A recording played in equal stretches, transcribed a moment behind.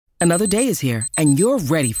Another day is here, and you're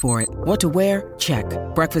ready for it. What to wear? Check.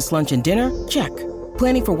 Breakfast, lunch, and dinner? Check.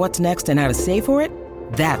 Planning for what's next and how to save for it?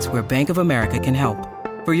 That's where Bank of America can help.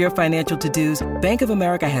 For your financial to-dos, Bank of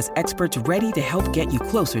America has experts ready to help get you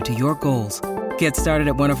closer to your goals. Get started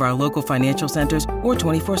at one of our local financial centers or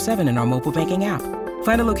 24/7 in our mobile banking app.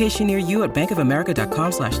 Find a location near you at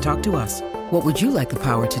bankofamerica.com/talktous. What would you like the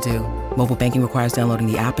power to do? Mobile banking requires downloading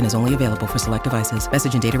the app and is only available for select devices.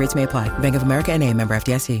 Message and data rates may apply. Bank of America N.A., member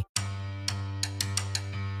FDIC.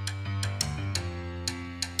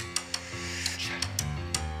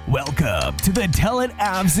 Welcome to the It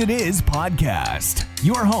Avs It Is podcast,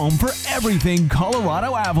 your home for everything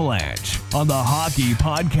Colorado Avalanche on the Hockey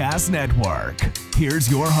Podcast Network.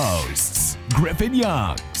 Here's your hosts, Griffin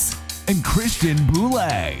Youngs and Christian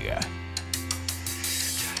Boulay.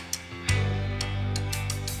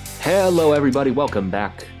 Hello, everybody. Welcome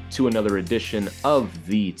back to another edition of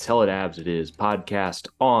the It Avs It Is podcast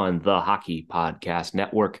on the Hockey Podcast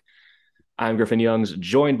Network. I'm Griffin Youngs,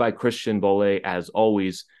 joined by Christian Boulay, as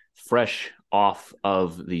always, fresh off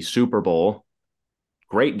of the Super Bowl.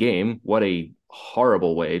 Great game. What a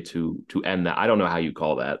horrible way to end that. I don't know how you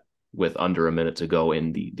call that with under a minute to go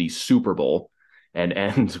in the Super Bowl and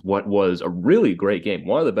end what was a really great game.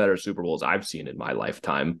 One of the better Super Bowls I've seen in my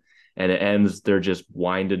lifetime. And it ends, they're just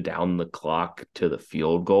winding down the clock to the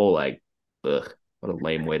field goal. Like, ugh, what a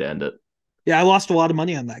lame way to end it. Yeah, I lost a lot of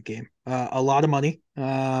money on that game. A lot of money.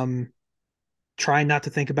 Trying not to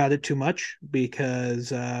think about it too much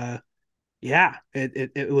because, it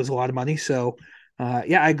was a lot of money. So,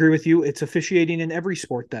 I agree with you. It's officiating in every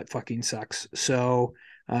sport that fucking sucks. So,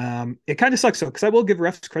 it kind of sucks though, because I will give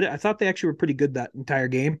refs credit. I thought they actually were pretty good that entire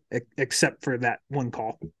game, except for that one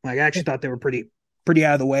call. Like, I actually thought they were pretty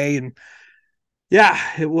out of the way. And yeah,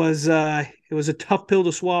 it was a tough pill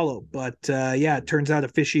to swallow, but it turns out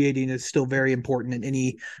officiating is still very important in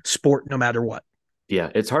any sport, no matter what. Yeah,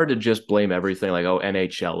 it's hard to just blame everything like, oh,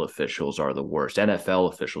 NHL officials are the worst.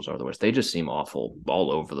 NFL officials are the worst. They just seem awful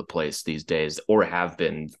all over the place these days, or have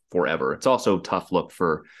been forever. It's also a tough look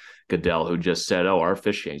for Goodell, who just said, oh, our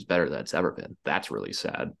officiating is better than it's ever been. That's really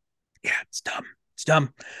sad. Yeah, it's dumb. It's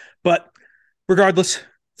dumb. But regardless,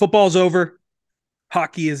 football's over.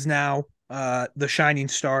 Hockey is now the shining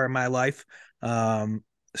star in my life.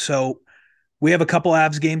 So we have a couple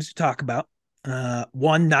Avs games to talk about.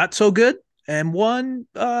 One not so good, and one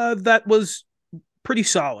that was pretty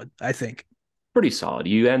solid, I think. Pretty solid.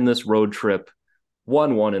 You end this road trip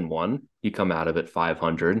 1-1-1. You come out of it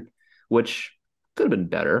 500, which could have been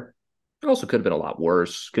better. It also could have been a lot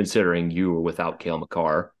worse, considering you were without Cale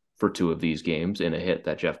Makar for two of these games in a hit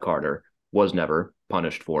that Jeff Carter was never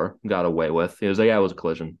punished for, got away with. It was like, yeah, it was a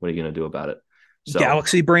collision. What are you going to do about it? So,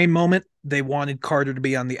 Galaxy brain moment. They wanted Carter to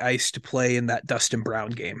be on the ice to play in that Dustin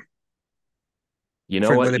Brown game. You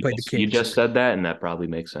know what? You just said that, and that probably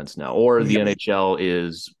makes sense now. Or the NHL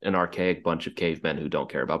is an archaic bunch of cavemen who don't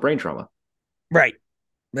care about brain trauma. Right.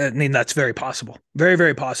 I mean, that's very possible. Very,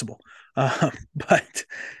 very possible. But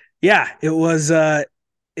yeah, it was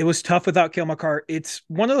tough without Cale Makar. It's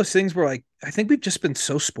one of those things where, like, I think we've just been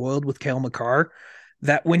so spoiled with Cale Makar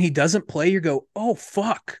that when he doesn't play, you go, oh,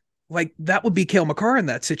 fuck. Like, that would be Cale Makar in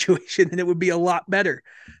that situation, and it would be a lot better.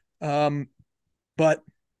 But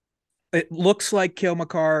it looks like Cale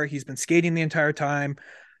Makar, he's been skating the entire time.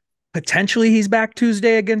 Potentially he's back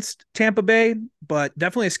Tuesday against Tampa Bay, but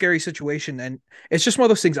definitely a scary situation. And it's just one of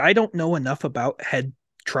those things. I don't know enough about head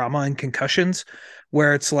trauma and concussions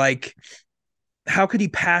where it's like, how could he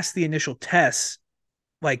pass the initial tests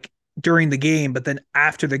like during the game, but then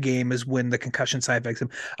after the game is when the concussion side affects him?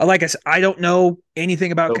 Like I said, I don't know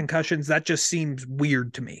anything about concussions. That just seems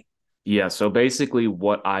weird to me. Yeah. So basically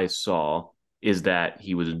what I saw is that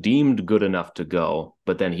he was deemed good enough to go,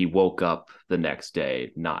 but then he woke up the next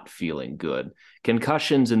day not feeling good.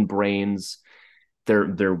 Concussions and brains,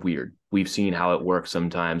 they're weird. We've seen how it works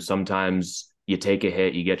sometimes. Sometimes you take a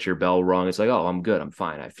hit, you get your bell rung. It's like, oh, I'm good. I'm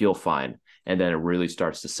fine. I feel fine. And then it really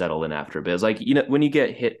starts to settle in after a bit. It's like, you know, when you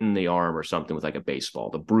get hit in the arm or something with like a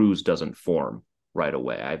baseball, the bruise doesn't form right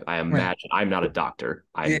away. I imagine. Right. I'm not a doctor.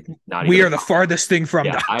 We are the farthest thing from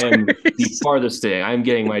doctors. I am the farthest thing. I'm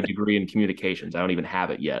getting my degree in communications. I don't even have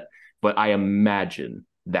it yet, but I imagine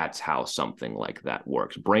that's how something like that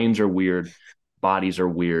works. Brains are weird, bodies are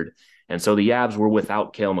weird, and so the Avs were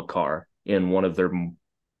without Cale Makar in one of their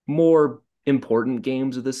more important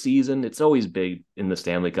games of the season. It's always big in the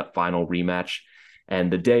Stanley Cup final rematch,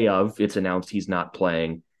 and the day of, it's announced he's not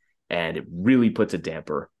playing, and it really puts a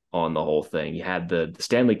damper on the whole thing. You had the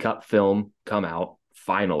Stanley Cup film come out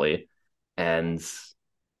finally, and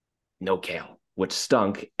no Cale, which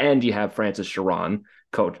stunk. And you have Francis Chiron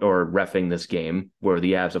coach or reffing this game where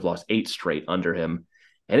the Avs have lost 8 straight under him.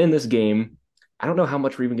 And in this game, I don't know how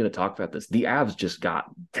much we're even going to talk about this. The Avs just got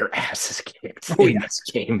their asses kicked in this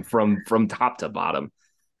game from top to bottom.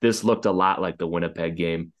 This looked a lot like the Winnipeg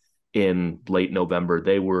game in late November.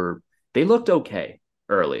 They looked okay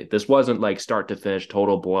early. This wasn't like start to finish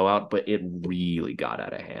total blowout, but it really got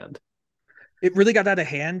out of hand. It really got out of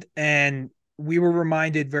hand, and we were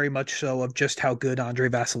reminded very much so of just how good Andrei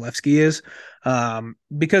Vasilevsky is.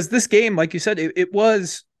 Because this game, like you said, it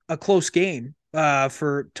was a close game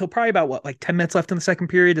for till probably about 10 minutes left in the second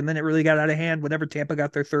period, and then it really got out of hand whenever Tampa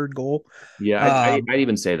got their third goal. Yeah, I'd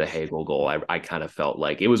even say the Hagel goal. I kind of felt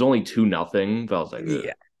like it was only 2-0, but I was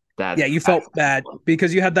like, you felt bad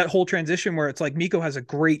because you had that whole transition where it's like Mikko has a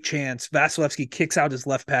great chance. Vasilevsky kicks out his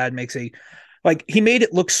left pad, he made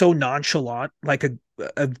it look so nonchalant, like a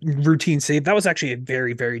routine save. That was actually a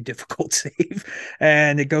very, very difficult save.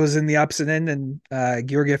 And it goes in the opposite end, and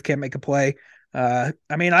Georgiev can't make a play. I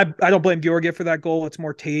don't blame Georgiev for that goal. It's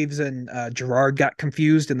more Taves and Gerard got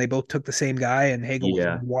confused, and they both took the same guy, and Hagel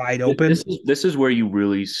was wide open. This is where you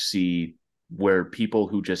really see where people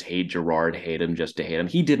who just hate Gerard hate him just to hate him.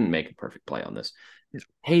 He didn't make a perfect play on this.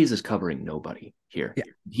 Hayes is covering nobody here. Yeah.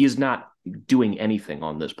 He is not doing anything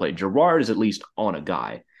on this play. Gerard is at least on a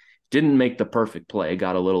guy. Didn't make the perfect play,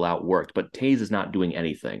 got a little outworked, but Taves is not doing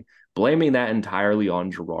anything. Blaming that entirely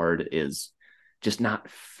on Gerard is just not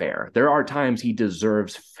fair. There are times he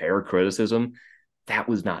deserves fair criticism. That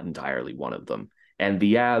was not entirely one of them. And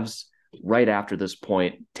the Avs, right after this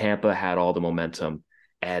point, Tampa had all the momentum,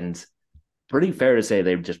 and pretty fair to say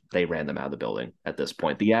they ran them out of the building at this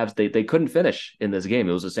point. The Avs, they couldn't finish in this game.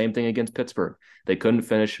 It was the same thing against Pittsburgh. They couldn't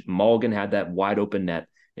finish. Malgin had that wide open net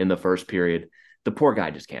in the first period. The poor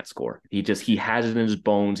guy just can't score. He has it in his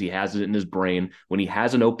bones. He has it in his brain. When he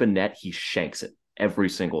has an open net, he shanks it every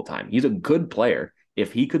single time. He's a good player.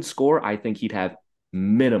 If he could score, I think he'd have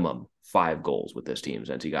minimum 5 goals with this team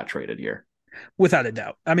since he got traded here. Without a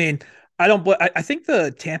doubt. I mean, I think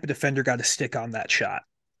the Tampa defender got a stick on that shot.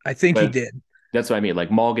 I think he did. That's what I mean. Like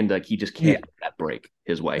Malgin, he just can't get that break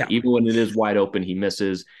his way. Yeah. Even when it is wide open, he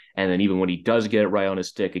misses. And then even when he does get it right on his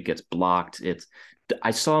stick, it gets blocked. I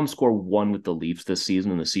saw him score 1 with the Leafs this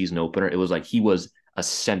season in the season opener. It was like he was a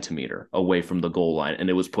centimeter away from the goal line, and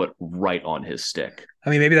it was put right on his stick. I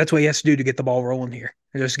mean, maybe that's what he has to do to get the ball rolling here.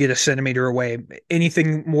 Just get a centimeter away.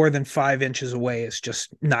 Anything more than 5 inches away is just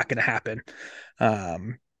not going to happen.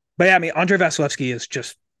 But yeah, I mean, Andrei Vasilevsky is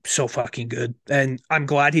just so fucking good. And I'm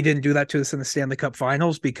glad he didn't do that to us in the Stanley Cup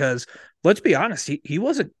Finals, because let's be honest, he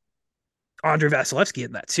wasn't Andrei Vasilevsky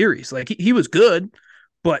in that series. Like he was good,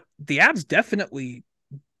 but the Avs definitely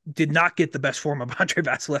did not get the best form of Andrei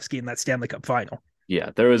Vasilevsky in that Stanley Cup Final. Yeah,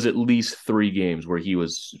 there was at least 3 games where he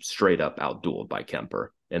was straight up outdueled by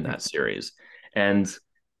Kemper in that series. And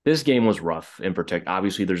this game was rough in particular.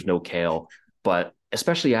 Obviously, there's no Kale, but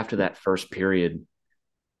especially after that first period,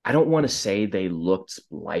 I don't want to say they looked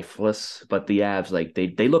lifeless, but the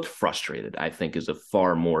Avs, they looked frustrated, I think is a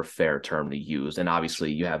far more fair term to use. And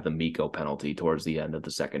obviously you have the Mikko penalty towards the end of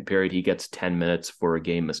the second period. He gets 10 minutes for a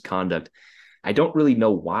game misconduct. I don't really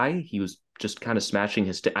know why. He was just kind of smashing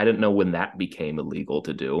his stick. I didn't know when that became illegal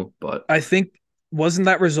to do, but I think wasn't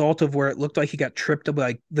that result of where it looked like he got tripped,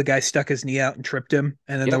 like the guy stuck his knee out and tripped him,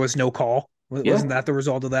 and then there was no call. Wasn't that the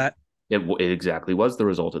result of that? It exactly was the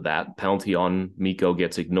result of that. Penalty on Mikko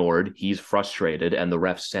gets ignored. He's frustrated, and the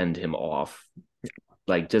refs send him off.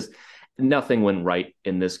 Like, just nothing went right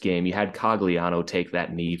in this game. You had Cogliano take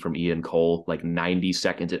that knee from Ian Cole 90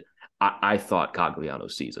 seconds. I thought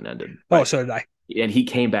Cogliano's season ended. Oh, so did I. And he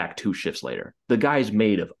came back 2 shifts later. The guy's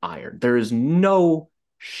made of iron. There is no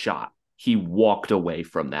shot he walked away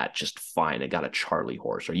from that just fine. It got a Charlie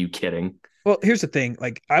horse. Are you kidding? Well, here's the thing.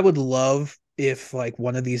 I would love if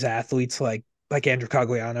one of these athletes like Andrew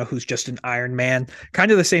Cogliano, who's just an Iron Man,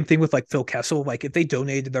 kind of the same thing with Phil Kessel, if they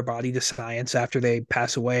donated their body to science after they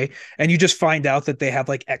pass away, and you just find out that they have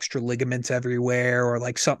extra ligaments everywhere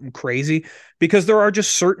or something crazy, because there are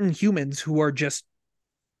just certain humans who are just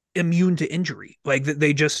immune to injury.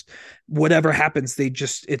 They just, whatever happens,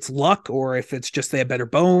 it's luck, or if it's just they have better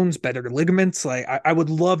bones, better ligaments. I would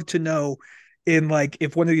love to know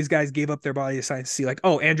if one of these guys gave up their body to science, to see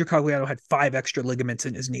Andrew Cogliano had 5 extra ligaments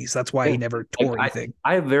in his knees. That's why he never tore anything.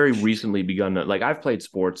 I have very recently begun to, I've played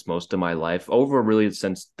sports most of my life. Over really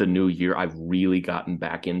since the new year, I've really gotten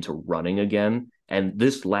back into running again. And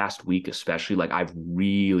this last week, especially, I've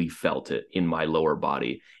really felt it in my lower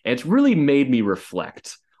body. And it's really made me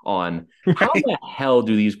reflect on how the hell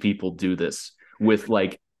do these people do this with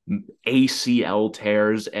ACL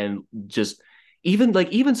tears, and just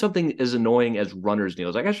even something as annoying as runner's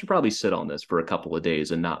knees. Like, I should probably sit on this for a couple of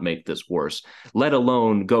days and not make this worse, let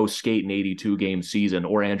alone go skate an 82 game season,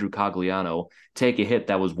 or Andrew Cogliano take a hit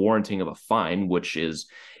that was warranting of a fine, which is,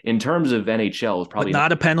 in terms of NHL, is probably but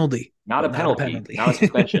not a penalty. Not a penalty, not a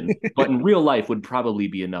suspension, but in real life would probably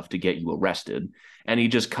be enough to get you arrested. And he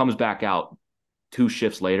just comes back out 2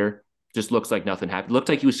 shifts later, just looks like nothing happened. Looked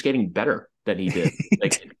like he was skating better than he did.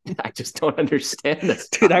 Like, I just don't understand this.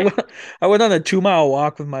 Dude, I went on a 2-mile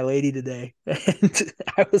walk with my lady today, and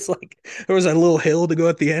I was like, there was a little hill to go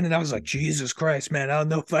at the end, and I was like, Jesus Christ, man, I don't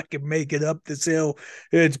know if I can make it up this hill.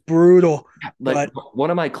 It's brutal. Like, one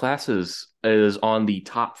of my classes is on the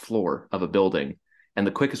top floor of a building, and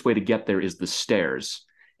the quickest way to get there is the stairs.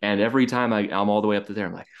 And every time I'm all the way up to there,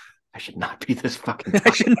 I'm like, I should not be this fucking tired.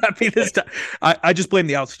 I should not be this time. I just blame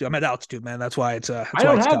the altitude. I'm at altitude, man. That's why it's I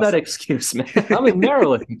don't have that excuse, man. I'm in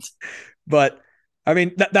Maryland. But I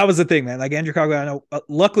mean, that was the thing, man. Like, Andrew Cogliano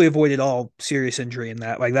luckily avoided all serious injury in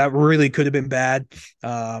that. Like, that really could have been bad.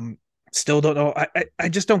 Still don't know. I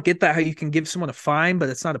just don't get that, how you can give someone a fine, but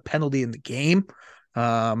it's not a penalty in the game.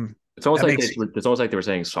 It's almost like they were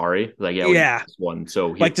saying sorry. Like, yeah. One. So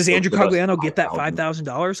like, does Andrew Cogliano get that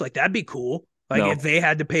 $5,000? Like, that'd be cool. Like, if they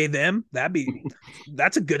had to pay them,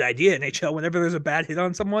 that's a good idea, NHL, whenever there's a bad hit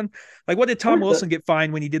on someone. Like, what did Tom Wilson get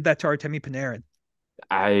fined when he did that to Artemi Panarin?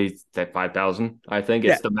 I said 5,000. I think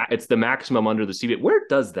it's the maximum under the CBA. Where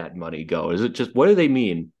does that money go? Is it just, what do they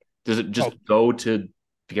mean? Does it just go to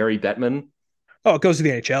Gary Bettman? Oh, it goes to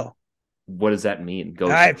the NHL. What does that mean?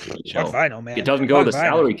 Goes to the NHL. What if I know, man? It doesn't go to the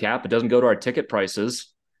salary cap. It doesn't go to our ticket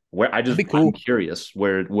prices. I'm curious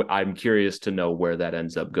to know where that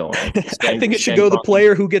ends up going. I think it should go the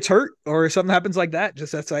player who gets hurt or something happens like that.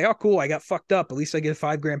 Just that's like, oh, cool, I got fucked up. At least I get a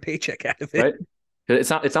 $5,000 paycheck out of it. Right? It's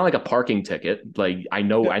not like a parking ticket. Like, I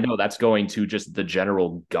know that's going to just the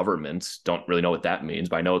general government. Don't really know what that means,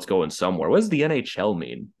 but I know it's going somewhere. What does the NHL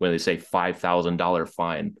mean when they say $5,000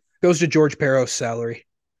 fine? Goes to George Parros' salary.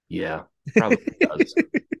 Yeah, probably does.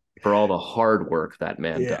 For all the hard work that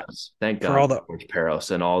man does. Thank God for George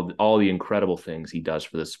Parros and all the incredible things he does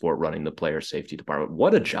for the sport, running the player safety department.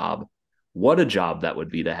 What a job. What a job that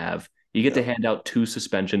would be to have. You get to hand out 2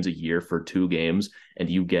 suspensions a year for 2 games, and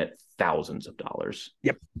you get thousands of dollars.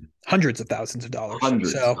 Yep. Hundreds of thousands of dollars.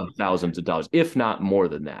 Hundreds of thousands of dollars, if not more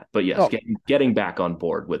than that. But yes, getting back on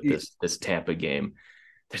board with this Tampa game.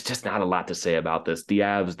 There's just not a lot to say about this. The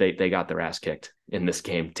Avs, they got their ass kicked in this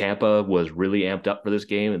game. Tampa was really amped up for this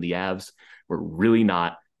game, and the Avs were really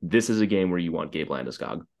not. This is a game where you want Gabe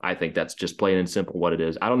Landeskog. I think that's just plain and simple what it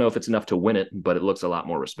is. I don't know if it's enough to win it, but it looks a lot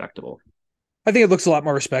more respectable. I think it looks a lot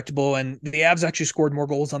more respectable, and the Avs actually scored more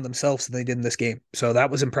goals on themselves than they did in this game. So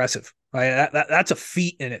that was impressive. That's a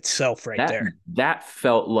feat in itself there. That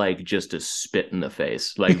felt like just a spit in the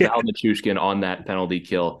face. Like, Val Nichushkin on that penalty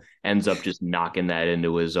kill ends up just knocking that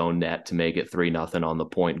into his own net to make it 3-0 on the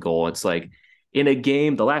point goal. It's like, in a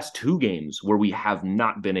game, the last 2 games where we have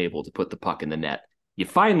not been able to put the puck in the net, you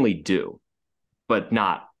finally do, but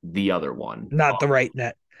not the other one. Not the right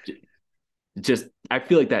net. Just, I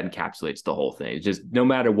feel like that encapsulates the whole thing. It's just, no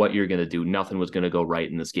matter what you're going to do, nothing was going to go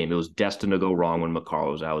right in this game. It was destined to go wrong when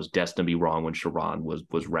Makar was out. It was destined to be wrong when Sharon was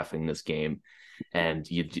reffing this game. And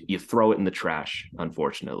you throw it in the trash,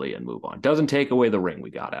 unfortunately, and move on. Doesn't take away the ring we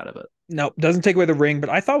got out of it. No, doesn't take away the ring. But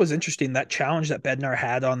I thought it was interesting, that challenge that Bednar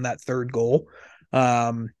had on that 3rd goal.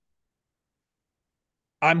 I'm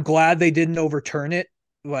glad they didn't overturn it,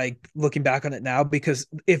 like, looking back on it now, because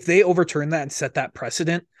if they overturn that and set that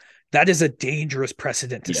precedent, that is a dangerous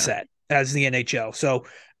precedent to set as the NHL. So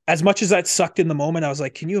as much as that sucked in the moment, I was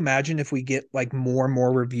like, can you imagine if we get like more and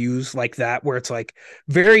more reviews like that, where it's like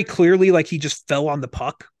very clearly like he just fell on the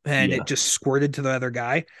puck and it just squirted to the other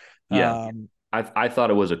guy. Yeah. I thought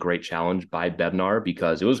it was a great challenge by Bednar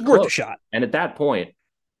because it was worth a shot. And at that point,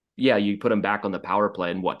 you put him back on the power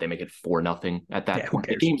play, and they make it 4-0 at that point.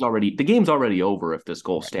 The game's already over if this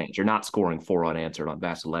goal stands. You're not scoring 4 unanswered on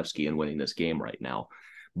Vasilevsky and winning this game right now.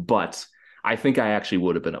 But I think I actually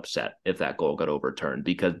would have been upset if that goal got overturned,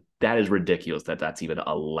 because that is ridiculous that that's even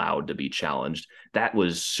allowed to be challenged. That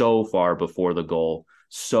was so far before the goal,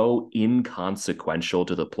 so inconsequential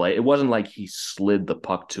to the play. It wasn't like he slid the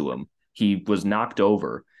puck to him. He was knocked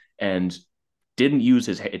over and didn't use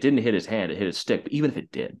it didn't hit his hand, it hit his stick. But even if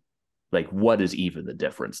it did, like, what is even the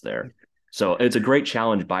difference there? So it's a great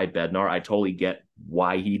challenge by Bednar. I totally get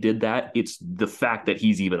why he did that. It's the fact that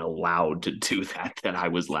he's even allowed to do that I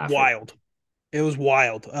was laughing. Wild. It was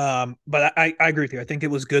wild. But I agree with you. I think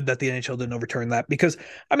it was good that the NHL didn't overturn that, because,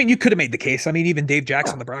 I mean, you could have made the case. I mean, even Dave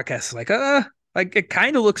Jackson, the broadcast, is like it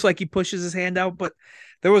kind of looks like he pushes his hand out, but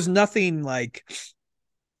there was nothing like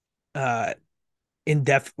in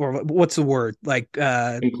depth, or what's the word, like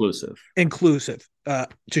Inclusive. inclusive,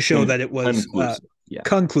 to show that it was Conclusive. Yeah.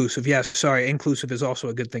 conclusive. Yes, sorry, inclusive is also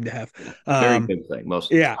a good thing to have. Yeah. Very good thing most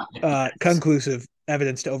of the Yeah, time. conclusive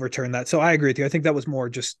evidence to overturn that. So I agree with you. I think that was more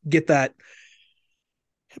just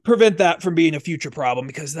prevent that from being a future problem,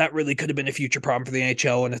 because that really could have been a future problem for the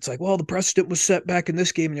NHL. And it's like, well, the precedent was set back in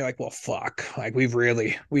this game, and you're like, well, fuck, like we've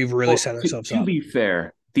really Well, set ourselves to up. be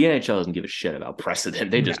fair, the NHL doesn't give a shit about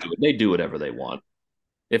precedent. They just No. do it. They do whatever they want.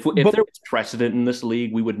 If But there was precedent in this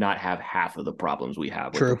league, we would not have half of the problems we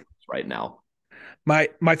have with the true. right now.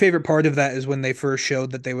 My favorite part of that is when they first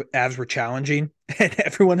showed that Avs were challenging, and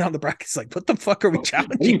everyone on the bracket's like, "What the fuck are we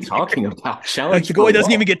challenging? What are you talking about? Like Challenge the for goalie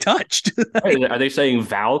doesn't what? even get touched." Are they saying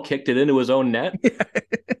Val kicked it into his own net?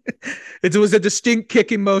 It was a distinct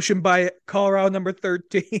kicking motion by Colorado number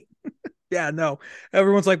 13. Yeah, no.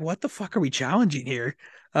 Everyone's like, "What the fuck are we challenging here?"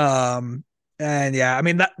 And yeah, I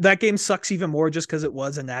mean that game sucks even more just because it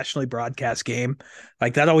was a nationally broadcast game.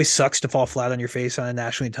 Like that always sucks to fall flat on your face on a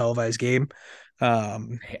nationally televised game.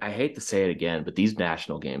 I hate to say it again, but these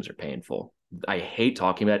national games are painful. I hate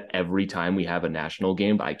talking about it every time we have a national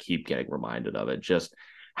game, but I keep getting reminded of it. Just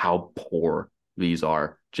how poor these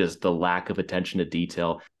are. Just the lack of attention to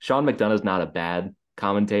detail. Sean McDonough's not a bad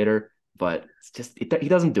commentator, but it's just he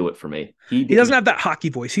doesn't do it for me. He doesn't have that hockey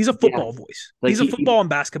voice. He's a football voice. Like he's a football and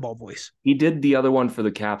basketball voice. He did the other one for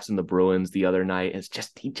the Caps and the Bruins the other night. It's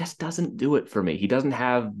just he just doesn't do it for me. He doesn't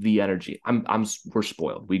have the energy. We're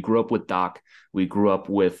spoiled. We grew up with Doc. We grew up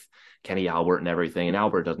with Kenny Albert and everything. And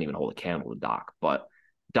Albert doesn't even hold a candle to Doc, but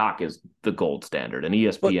Doc is the gold standard, and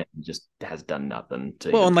ESPN just has done nothing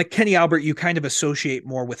to. Well, and like Kenny Albert, you kind of associate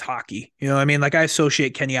more with hockey. You know what I mean? Like I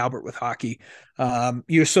associate Kenny Albert with hockey.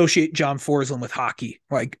 You associate John Forsland with hockey.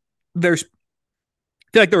 Like I feel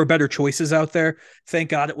like there were better choices out there. Thank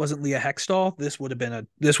God it wasn't Leah Hextall. This would have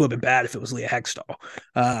been bad if it was Leah Hextall.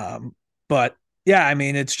 But yeah, I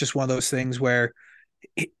mean, it's just one of those things where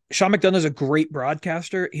Sean McDonough is a great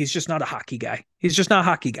broadcaster. He's just not a hockey guy. He's just not a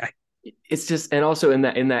hockey guy. It's just, and also in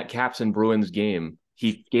that Caps and Bruins game,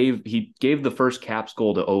 he gave the first Caps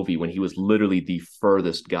goal to Ovi when he was literally the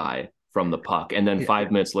furthest guy from the puck, and then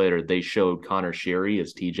 5 minutes later they showed Connor Sherry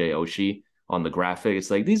as TJ Oshie on the graphic. It's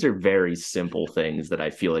like these are very simple things that I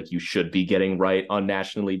feel like you should be getting right on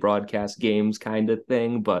nationally broadcast games, kind of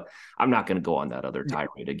thing. But I'm not going to go on that other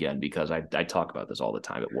tirade again because I talk about this all the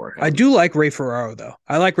time at work. I do like Ray Ferraro though.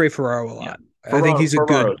 I like Ray Ferraro a lot. Yeah. I think he's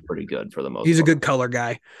pretty good for the most. He's a good color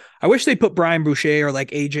guy. I wish they put Brian Boucher or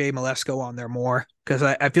like AJ Malesko on there more, because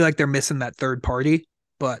I feel like they're missing that third party.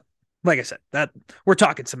 But like I said, that we're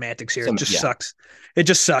talking semantics here. It just sucks. It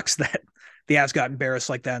just sucks that the Avs got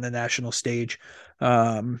embarrassed like that on the national stage. But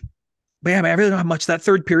yeah, man, I really don't have much. That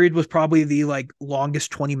third period was probably the like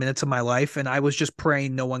longest 20 minutes of my life, and I was just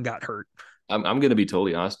praying no one got hurt. I'm going to be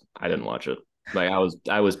totally honest. I didn't watch it. Like I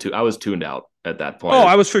was tuned out at that point. Oh,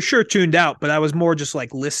 I was for sure tuned out, but I was more just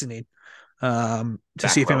like listening to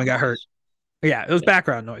see if anyone got hurt. Yeah, it was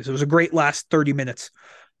background noise. It was a great last 30 minutes.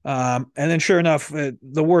 And then sure enough,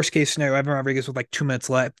 the worst case scenario, Evan Rodriguez with like 2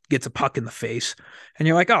 minutes left gets a puck in the face. And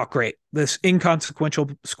you're like, oh, great. This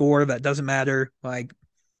inconsequential score that doesn't matter. Like,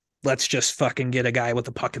 let's just fucking get a guy with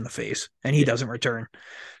a puck in the face. And he doesn't return.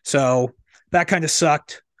 So that kind of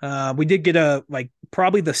sucked. We did get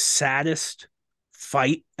probably the saddest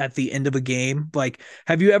fight at the end of a game. Like,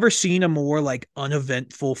 have you ever seen a more like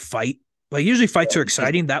uneventful fight? Like usually fights are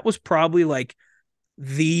exciting. That was probably like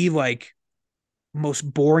the like most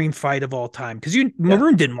boring fight of all time, because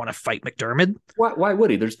Maroon didn't want to fight McDermott. Why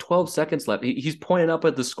would he? There's 12 seconds left. He's pointing up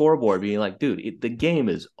at the scoreboard being like, dude, the game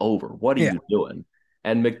is over. What are you doing?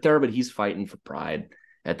 And McDermott, he's fighting for pride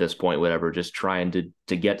at this point, whatever, just trying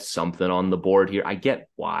to get something on the board here. I get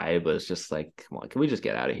why, but it's just like, come on, can we just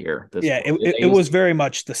get out of here? It was very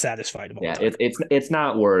much the satisfied of all time. It's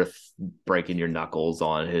not worth breaking your knuckles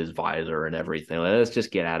on his visor and everything. Let's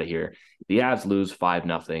just get out of here. The Avs lose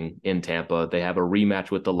 5-0 in Tampa. They have a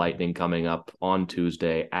rematch with the Lightning coming up on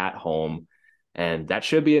Tuesday at home, and that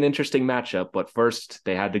should be an interesting matchup. But first,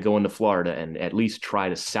 they had to go into Florida and at least try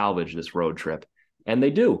to salvage this road trip. And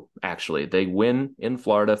they do, actually. They win in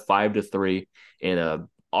Florida 5-3 in an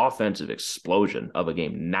offensive explosion of a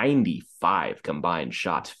game. 95 combined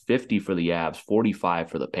shots, 50 for the Avs,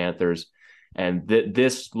 45 for the Panthers. And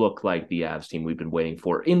this looked like the Avs team we've been waiting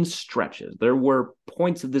for in stretches. There were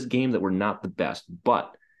points of this game that were not the best,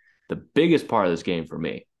 but the biggest part of this game for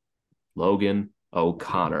me, Logan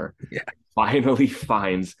O'Connor finally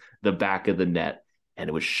finds the back of the net, and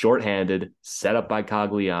it was shorthanded, set up by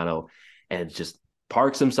Cogliano, and just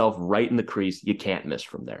parks himself right in the crease. You can't miss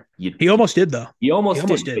from there. He almost did, though. He almost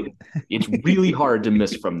did. It's really hard to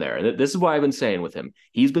miss from there. And this is what I've been saying with him.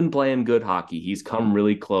 He's been playing good hockey. He's come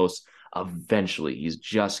really close. Eventually, he's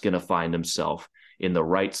just going to find himself in the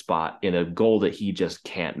right spot in a goal that he just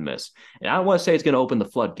can't miss. And I don't want to say it's going to open the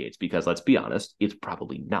floodgates because, let's be honest, it's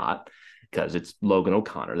probably not, because it's Logan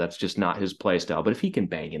O'Connor. That's just not his play style. But if he can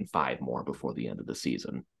bang in 5 more before the end of the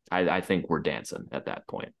season, I think we're dancing at that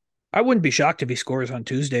point. I wouldn't be shocked if he scores on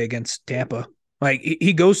Tuesday against Tampa. Like,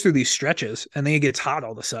 he goes through these stretches and then he gets hot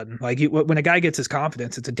all of a sudden. Like, when a guy gets his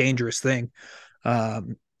confidence, it's a dangerous thing.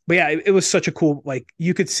 But yeah, it was such a cool, like,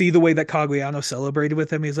 you could see the way that Cogliano celebrated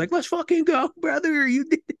with him. He's like, let's fucking go, brother. You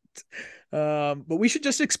did it. But we should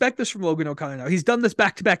just expect this from Logan O'Connor now. He's done this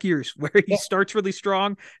back-to-back years where he starts really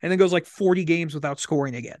strong and then goes like 40 games without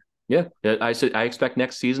scoring again. Yeah, I expect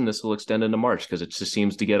next season this will extend into March because it just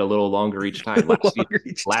seems to get a little longer each time.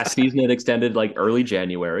 Last season it extended like early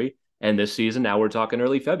January, and this season now we're talking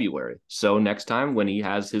early February. So next time when he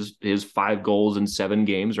has his 5 goals in 7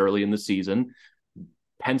 games early in the season,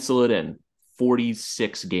 pencil it in,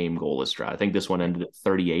 46 game goalless drought. I think this one ended at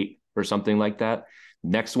 38 or something like that.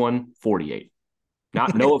 Next one, 48.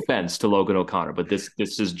 No offense to Logan O'Connor, but this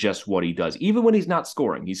is just what he does. Even when he's not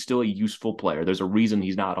scoring, he's still a useful player. There's a reason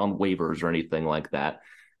he's not on waivers or anything like that.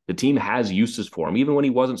 The team has uses for him. Even when he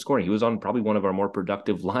wasn't scoring, he was on probably one of our more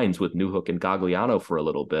productive lines with Newhook and Gagliano for a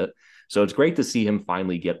little bit. So it's great to see him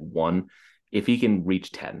finally get 1. If he can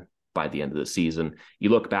reach 10 by the end of the season, you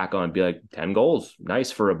look back on and be like, 10 goals,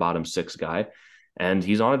 nice for a bottom 6 guy. And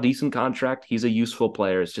he's on a decent contract. He's a useful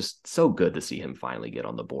player. It's just so good to see him finally get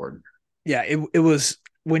on the board. Yeah, it was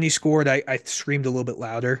when he scored, I screamed a little bit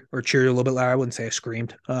louder or cheered a little bit louder. I wouldn't say I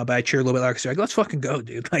screamed, but I cheered a little bit louder because like, let's fucking go,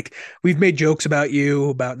 dude. Like, we've made jokes about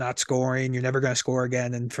you, about not scoring. You're never going to score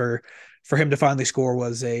again. And for him to finally score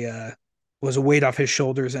was a weight off his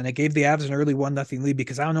shoulders. And it gave the Avs an early 1-0 lead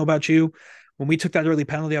because I don't know about you. When we took that early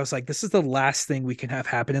penalty, I was like, this is the last thing we can have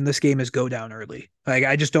happen in this game is go down early. Like,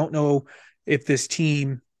 I just don't know if this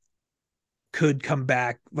team could come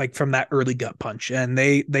back like from that early gut punch, and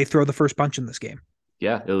they throw the first punch in this game.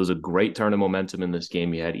 Yeah, it was a great turn of momentum in this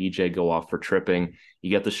game. You had EJ go off for tripping. You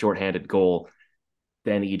get the shorthanded goal.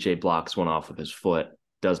 Then EJ blocks one off of his foot,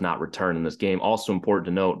 does not return in this game. Also important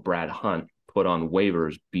to note, Brad Hunt put on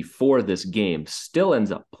waivers before this game, still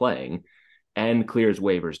ends up playing and clears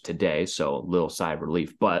waivers today. So a little sigh of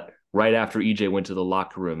relief. But right after EJ went to the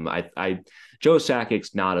locker room, Joe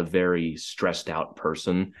Sakic's not a very stressed out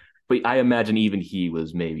person. But I imagine even he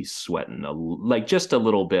was maybe sweating just a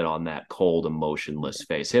little bit on that cold, emotionless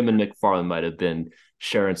face. Him and McFarland might have been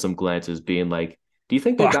sharing some glances, being like, "Do you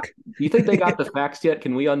think they got the facts yet?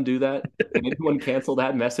 Can we undo that? Can anyone cancel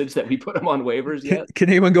that message that we put them on waivers yet? Can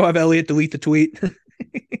anyone go have Elliott delete the tweet?"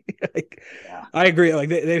 I agree. Like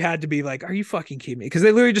they had to be like, "Are you fucking kidding me?" Because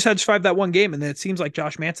they literally just had to survive that one game, and then it seems like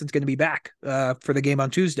Josh Manson's going to be back for the game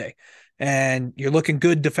on Tuesday. And you're looking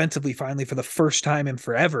good defensively finally for the first time in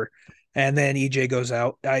forever. And then EJ goes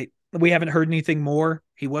out. We haven't heard anything more.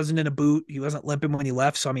 He wasn't in a boot. He wasn't limping when he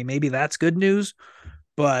left. So, I mean, maybe that's good news.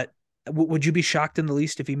 But would you be shocked in the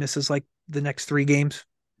least if he misses like the next 3 games?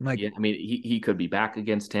 Yeah, I mean, he could be back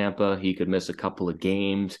against Tampa. He could miss a couple of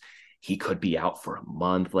games. He could be out for a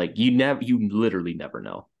month. Like you literally never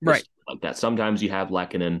know. Right. Like that. Sometimes you have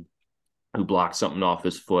Lehkonen who blocks something off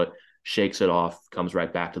his foot, shakes it off, comes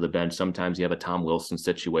right back to the bench. Sometimes you have a Tom Wilson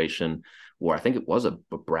situation where I think it was a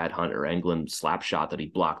Brad Hunt or Englund slap shot that he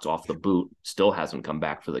blocked off the boot, still hasn't come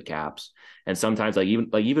back for the Caps. And sometimes even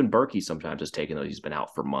Berkey sometimes has taken those. He's been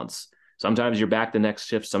out for months. Sometimes you're back the next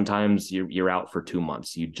shift. Sometimes you're out for 2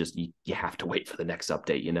 months. You have to wait for the next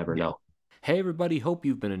update. You never know. Hey everybody, hope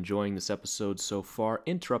you've been enjoying this episode so far.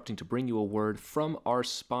 Interrupting to bring you a word from our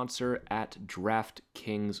sponsor at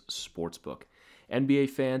DraftKings Sportsbook. NBA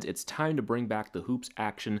fans, it's time to bring back the hoops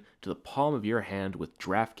action to the palm of your hand with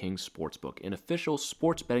DraftKings Sportsbook, an official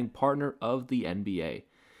sports betting partner of the NBA.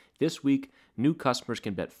 This week, new customers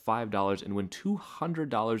can bet $5 and win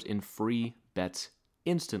 $200 in free bets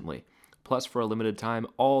instantly. Plus, for a limited time,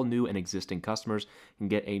 all new and existing customers can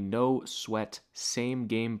get a no-sweat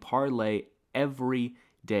same-game parlay every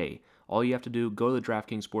day. All you have to do, go to the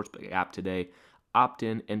DraftKings Sportsbook app today, opt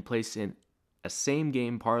in, and place in a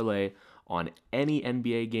same-game parlay on any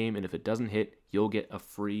NBA game, and if it doesn't hit, you'll get a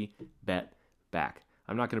free bet back.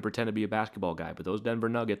 I'm not going to pretend to be a basketball guy, but those Denver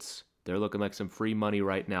Nuggets, they're looking like some free money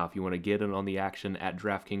right now. If you want to get in on the action at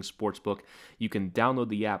DraftKings Sportsbook, you can download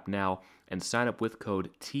the app now and sign up with code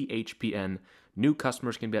THPN. New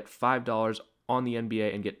customers can bet $5 on the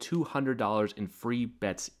NBA and get $200 in free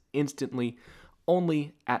bets instantly,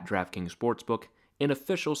 only at DraftKings Sportsbook, an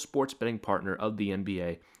official sports betting partner of the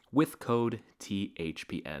NBA with code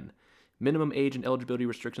THPN. Minimum age and eligibility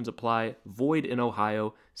restrictions apply. Void in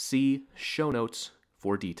Ohio. See show notes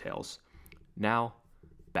for details. Now,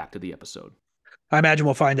 back to the episode. I imagine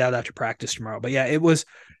we'll find out after practice tomorrow. But yeah,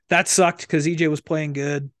 that sucked because EJ was playing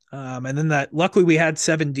good. And then luckily we had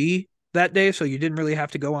 7D that day, so you didn't really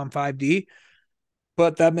have to go on 5D.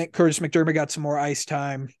 But that meant Curtis McDermott got some more ice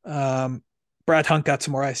time. Brad Hunt got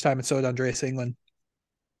some more ice time, and so did Andreas England.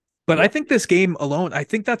 But I think this game alone, I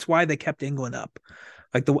think that's why they kept England up.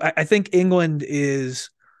 I think England is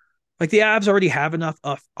like the Avs already have enough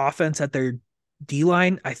offense at their D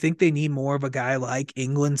line. I think they need more of a guy like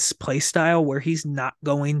England's play style where he's not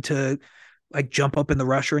going to like jump up in the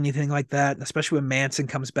rush or anything like that. And especially when Manson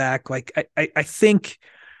comes back. Like I think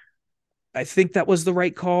that was the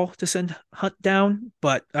right call to send Hunt down,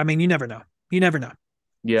 but I mean, you never know.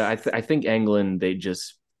 Yeah, I think England, they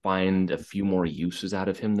just find a few more uses out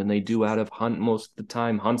of him than they do out of Hunt most of the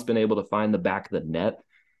time. Hunt's been able to find the back of the net,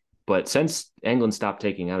 but since England stopped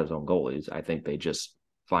taking out his own goalies, I think they just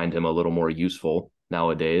find him a little more useful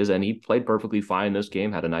nowadays. And he played perfectly fine this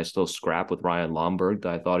game, had a nice little scrap with Ryan Lomberg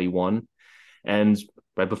that I thought he won. And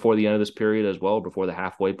right before the end of this period as well, before the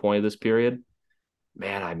halfway point of this period,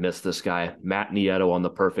 man, I miss this guy. Matt Nieto on the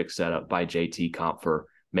perfect setup by JT Compher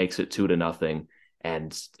makes it 2-0.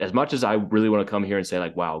 And as much as I really want to come here and say,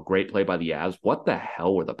 like, wow, great play by the Avs, what the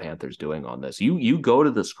hell were the Panthers doing on this? You go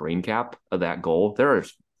to the screen cap of that goal, there are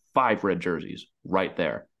 5 red jerseys right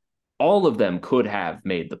there. All of them could have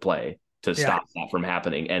made the play to stop that from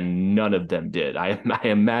happening, and none of them did. I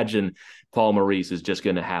imagine Paul Maurice is just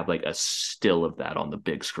going to have like a still of that on the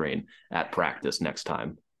big screen at practice next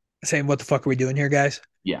time. Saying, what the fuck are we doing here, guys?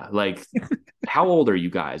 Yeah, like, how old are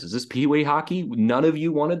you guys? Is this Pee-wee hockey? None of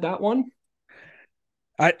you wanted that one?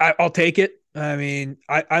 I'll take it. I mean,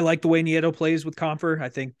 I like the way Nieto plays with Compher. I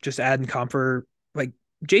think just adding Compher, like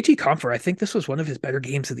JT Compher, I think this was one of his better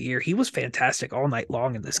games of the year. He was fantastic all night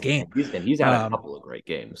long in this game. He's had a couple of great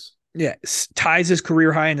games. Yeah, ties his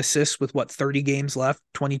career high in assists with 30 games left,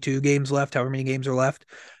 22 games left, however many games are left.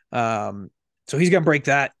 So he's going to break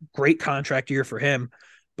that. Great contract year for him.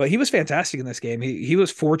 But he was fantastic in this game. He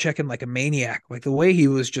was forechecking like a maniac. Like the way he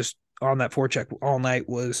was just on that forecheck all night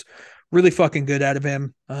was really fucking good out of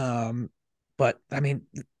him. But I mean,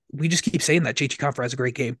 we just keep saying that JT Compher has a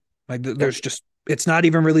great game. Like it's not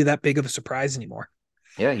even really that big of a surprise anymore.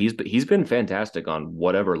 Yeah, he's been fantastic on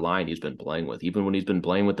whatever line he's been playing with. Even when he's been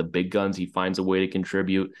playing with the big guns, he finds a way to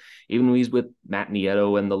contribute. Even when he's with Matt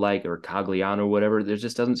Nieto and the like, or Cagliano or whatever, there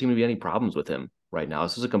just doesn't seem to be any problems with him right now.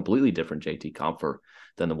 This is a completely different JT Compher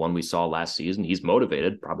than the one we saw last season. He's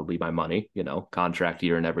motivated, probably by money, contract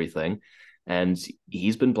year and everything. And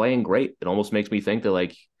he's been playing great. It almost makes me think that,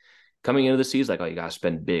 like, coming into the season, like, oh, you got to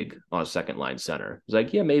spend big on a second line center. It's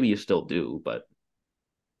like, yeah, maybe you still do, but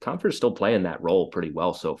Compher's still playing that role pretty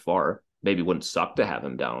well so far. Maybe wouldn't suck to have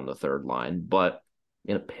him down on the third line, but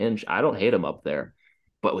in a pinch, I don't hate him up there.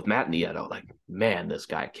 But with Matt Nieto, like, man, this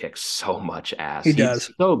guy kicks so much ass. He does.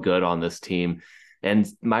 He's so good on this team. And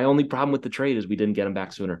my only problem with the trade is we didn't get him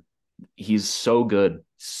back sooner. He's so good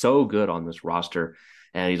on this roster.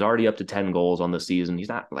 And he's already up to 10 goals on the season. He's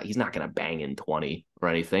not going to bang in 20 or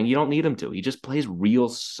anything. You don't need him to. He just plays real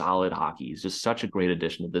solid hockey. He's just such a great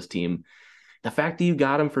addition to this team. The fact that you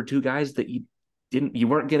got him for 2 guys that you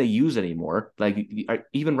weren't going to use anymore, like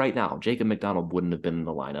even right now, Jacob McDonald wouldn't have been in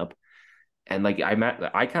the lineup. And like I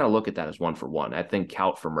kind of look at that as 1-for-1. I think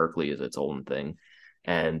Kaut for Merkley is its own thing.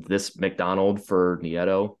 And this McDonald for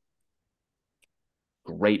Nieto,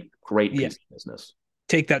 great piece of business.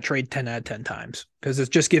 Take that trade 10 out of 10 times because it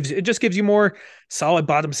just gives you more solid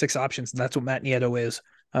bottom 6 options. And that's what Matt Nieto is.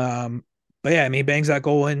 But yeah, I mean, he bangs that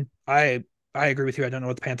goal in. I agree with you. I don't know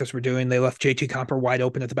what the Panthers were doing. They left JT Compher wide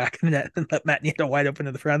open at the back of the net and let Matt Nieto wide open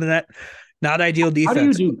at the front of the net. Not ideal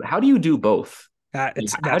defense. How do you do both? How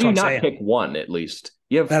do you not pick one at least?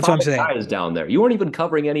 You have that's 5 what I'm saying. guys down there. You weren't even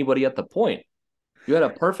covering anybody at the point. You had a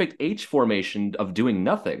perfect H formation of doing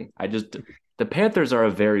nothing. The Panthers are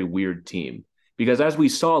a very weird team because as we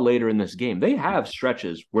saw later in this game, they have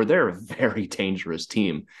stretches where they're a very dangerous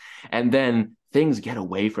team. And then things get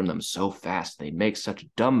away from them so fast. They make such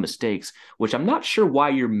dumb mistakes, which I'm not sure why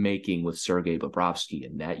you're making with Sergei Bobrovsky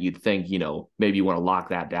in that. You'd think, maybe you want to lock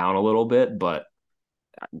that down a little bit, but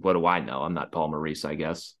what do I know? I'm not Paul Maurice, I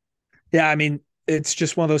guess. Yeah, I mean, it's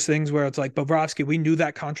just one of those things where it's like Bobrovsky, we knew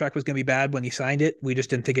that contract was going to be bad when he signed it. We just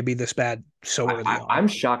didn't think it'd be this bad so early on. I'm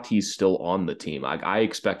shocked he's still on the team. I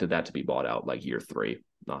expected that to be bought out like year 3,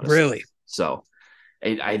 honestly. Really? So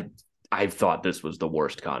I thought this was the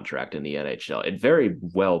worst contract in the NHL. It very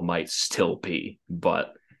well might still be,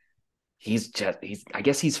 but I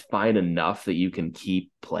guess he's fine enough that you can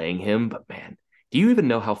keep playing him, but man, do you even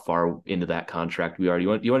know how far into that contract we are? Do you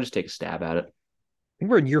want to just take a stab at it? I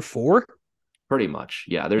think we're in year 4. Pretty much.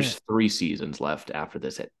 Yeah, Yeah. there's 3 seasons left after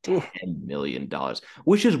this at Ooh. $10 million,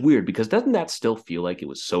 which is weird because doesn't that still feel like it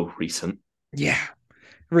was so recent? Yeah,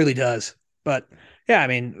 it really does. But yeah, I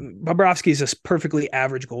mean, Bobrovsky's a perfectly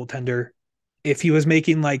average goaltender. If he was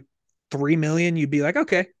making like 3 million, you'd be like,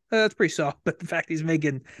 okay, that's pretty soft. But the fact he's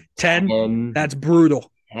making 10, 10, that's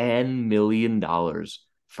brutal. $10 million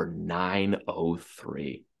for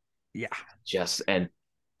 903. Yeah. Just and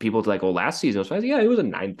people like, well, last season was fine. Yeah, it was a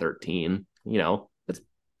 913.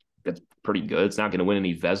 That's pretty good. It's not going to win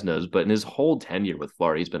any Vesnas, but in his whole tenure with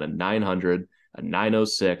Florida, he's been a 900, a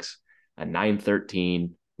 906, a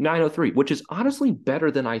 913, 903, which is honestly better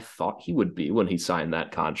than I thought he would be when he signed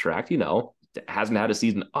that contract. Hasn't had a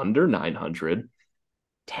season under 900.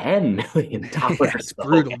 $10 million. Yeah, it's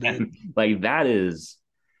brutal, dude. Like that is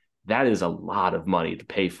a lot of money to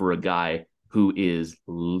pay for a guy who is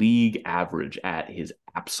league average at his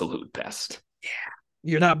absolute best.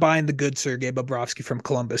 You're not buying the good Sergei Bobrovsky from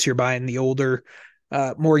Columbus. You're buying the older,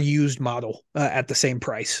 more used model at the same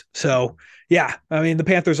price. So, yeah, I mean, the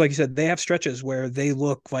Panthers, like you said, they have stretches where they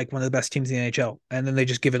look like one of the best teams in the NHL, and then they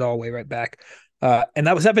just give it all away right back. And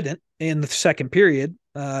that was evident in the second period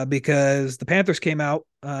because the Panthers came out.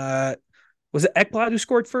 Was it Ekblad who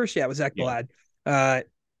scored first? Yeah, it was Ekblad. Yeah.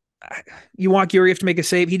 You want Georgiev to make a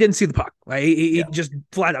save. He didn't see the puck. Right? He just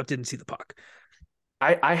flat out didn't see the puck.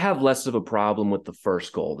 I have less of a problem with the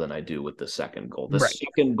first goal than I do with the second goal. The Right.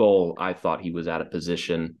 second goal, I thought he was out of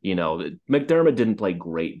position. McDermott didn't play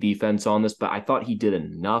great defense on this, but I thought he did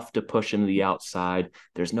enough to push him to the outside.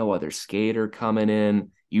 There's no other skater coming in.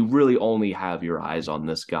 You really only have your eyes on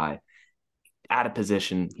this guy. Out of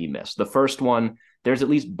position, he missed. The first one, there's at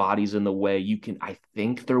least bodies in the way. I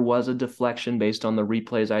think there was a deflection based on the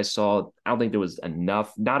replays I saw. I don't think there was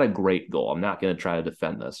enough. Not a great goal. I'm not going to try to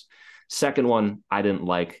defend this. Second one, I didn't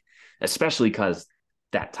like, especially because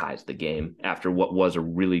that ties the game after what was a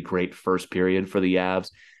really great first period for the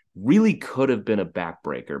Avs. Really could have been a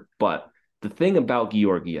backbreaker. But the thing about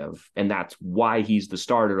Georgiev, and that's why he's the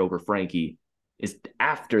starter over Frankie, is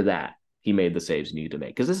after that, he made the saves he needed to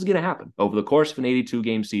make. Because this is going to happen. Over the course of an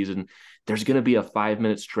 82-game season, there's going to be a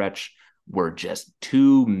 5-minute stretch where just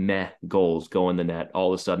 2 meh goals go in the net.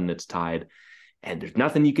 All of a sudden, it's tied. And there's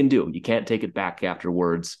nothing you can do. You can't take it back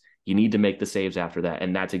afterwards. You need to make the saves after that.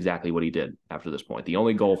 And that's exactly what he did after this point. The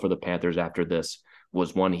only goal for the Panthers after this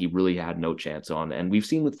was one he really had no chance on. And we've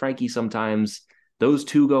seen with Frankie sometimes those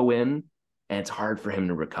 2 go in, and it's hard for him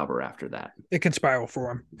to recover after that. It can spiral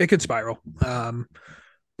for him. It could spiral.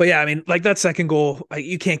 But yeah, I mean, like that second goal,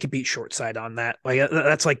 you can't get beat short side on that. Like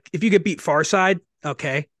that's like if you get beat far side,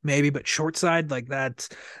 okay, maybe, but short side, like that's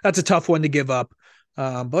a tough one to give up.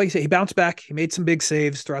 But like you say, he bounced back. He made some big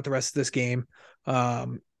saves throughout the rest of this game.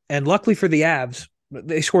 And luckily for the Avs,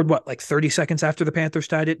 they scored like 30 seconds after the Panthers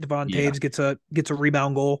tied it. Devon Taves gets a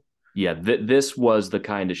rebound goal. Yeah, this was the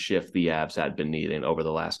kind of shift the Avs had been needing over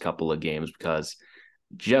the last couple of games because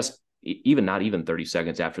not even 30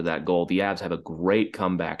 seconds after that goal, the Avs have a great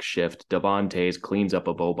comeback shift. Devon Taves cleans up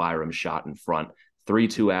a Bo Byram shot in front.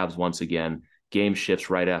 3-2 Avs once again. Game shifts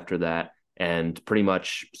right after that. And pretty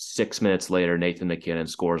much 6 minutes later, Nathan MacKinnon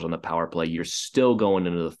scores on the power play. You're still going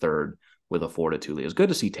into the third with a 4-2 lead. It's good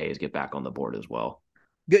to see Taves get back on the board as well.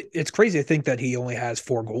 It's crazy to think that he only has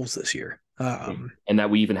 4 goals this year. And that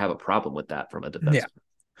we even have a problem with that from a defense. Yeah.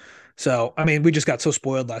 So, I mean, we just got so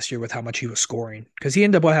spoiled last year with how much he was scoring because he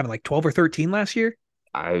ended up having like 12 or 13 last year.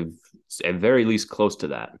 I've at very least close to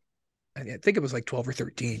that. I think it was like 12 or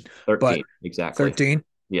 13. 13, but exactly. 13.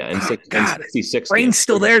 Yeah, and, Oh, God, 66. Brain's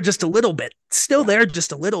still there just a little bit. Still there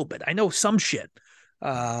just a little bit. I know some shit.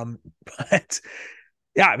 But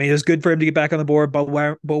yeah, I mean, it was good for him to get back on the board.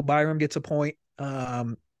 Bo Byram gets a point.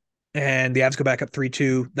 And the Avs go back up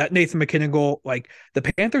 3-2. That Nathan MacKinnon goal, like the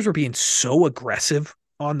Panthers were being so aggressive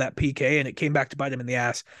on that PK, and it came back to bite him in the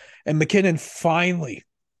ass. And MacKinnon finally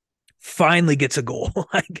gets a goal.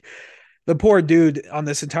 Like the poor dude on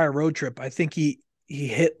this entire road trip, I think he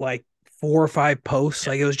hit like 4 or 5 posts.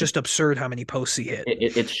 Like it was just absurd how many posts he hit.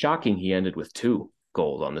 It's shocking he ended with 2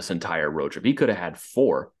 goals on this entire road trip. He could have had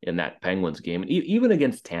 4 in that Penguins game, and even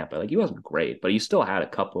against Tampa. Like he wasn't great, but he still had a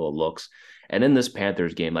couple of looks. And in this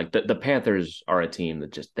Panthers game, like the Panthers are a team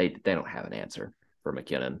that just they don't have an answer for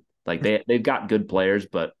MacKinnon. Like they've got good players,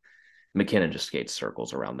 but MacKinnon just skates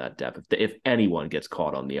circles around that depth. If anyone gets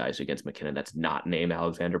caught on the ice against MacKinnon, that's not named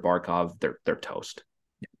Alexander Barkov. They're toast.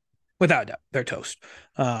 Without a doubt, they're toast.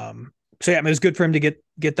 So yeah, I mean, it was good for him to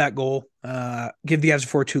get that goal, give the Avs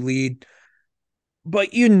a 4-2 lead.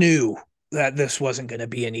 But you knew that this wasn't going to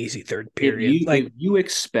be an easy third If period. you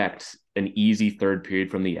expect an easy third period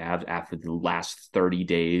from the Avs after the last 30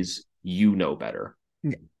 days, you know better.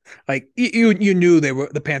 Like you knew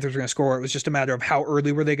the Panthers were going to score. It was just a matter of how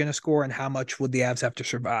early were they going to score and how much would the Avs have to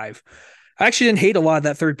survive. I actually didn't hate a lot of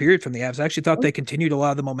that third period from the Avs. I actually thought they continued a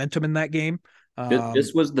lot of the momentum in that game.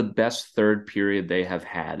 This was the best third period they have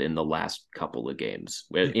had in the last couple of games.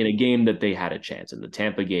 In a game that they had a chance. In the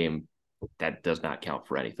Tampa game, that does not count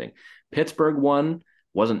for anything. Pittsburgh one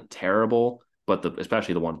wasn't terrible, but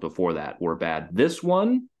especially the ones before that were bad. This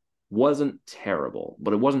one wasn't terrible,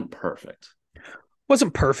 but it wasn't perfect.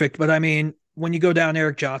 Wasn't perfect, but I mean, when you go down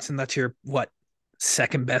Eric Johnson, that's your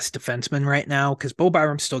second best defenseman right now, because Bo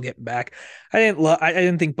Byram's still getting back. I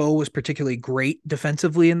didn't think Bo was particularly great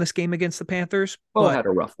defensively in this game against the Panthers. Bo had a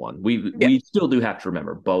rough one. We still do have to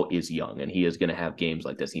remember Bo is young and he is going to have games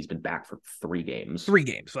like this. He's been back for 3 games.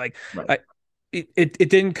 Right. It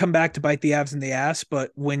didn't come back to bite the Avs in the ass,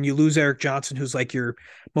 but when you lose Eric Johnson, who's like your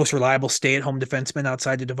most reliable stay-at-home defenseman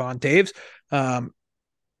outside of Devon Toews,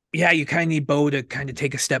 you kind of need Bo to kind of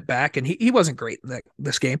take a step back, and he wasn't great in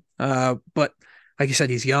this game. But like you said,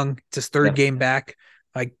 he's young. It's his third game back.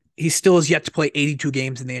 Like, he still has yet to play 82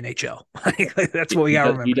 games in the NHL. That's what we got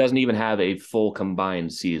to remember. He doesn't even have a full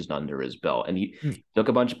combined season under his belt, and he took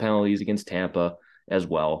a bunch of penalties against Tampa as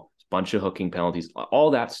well. A bunch of hooking penalties.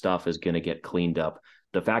 All that stuff is going to get cleaned up.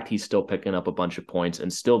 The fact he's still picking up a bunch of points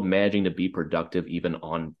and still managing to be productive even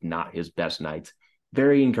on not his best nights,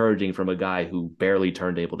 very encouraging from a guy who barely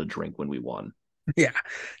turned able to drink when we won. Yeah.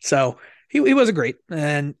 So he wasn't great,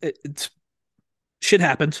 and it's shit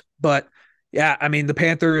happens. But yeah, I mean, the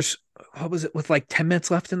Panthers, what was it, with like 10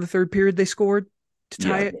 minutes left in the third period, they scored to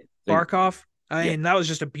tie it. Barkov. I mean, that was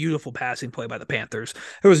just a beautiful passing play by the Panthers.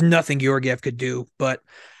 There was nothing Georgiev could do, but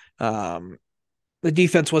the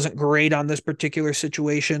defense wasn't great on this particular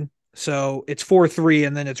situation. So it's 4-3,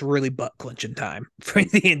 and then it's really butt clinching time for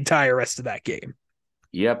the entire rest of that game.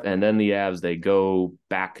 Yep, and then the Avs, they go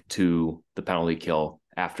back to the penalty kill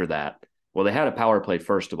after that. Well, they had a power play,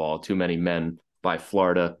 first of all, too many men by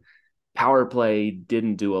Florida. Power play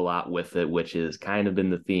didn't do a lot with it, which has kind of been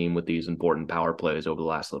the theme with these important power plays over the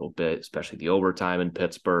last little bit, especially the overtime in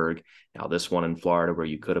Pittsburgh. Now this one in Florida, where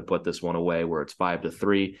you could have put this one away, where it's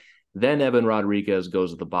 5-3. Then Evan Rodriguez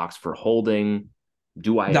goes to the box for holding.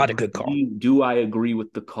 Not a good call. Do I agree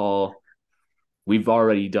with the call? We've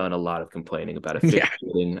already done a lot of complaining about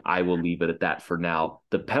officiating. I will leave it at that for now.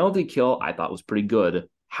 The penalty kill I thought was pretty good.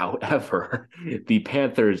 However, the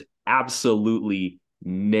Panthers absolutely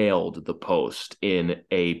nailed the post in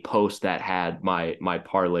a post that had my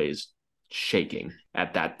parlays shaking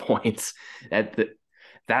at that point.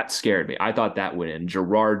 That scared me. I thought that went in.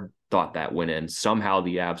 Gerard thought that went in. Somehow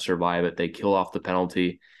the Avs survive it. They kill off the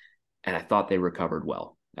penalty, and I thought they recovered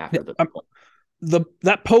well after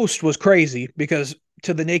that post was crazy, because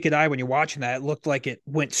to the naked eye, when you're watching that, it looked like it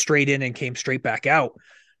went straight in and came straight back out.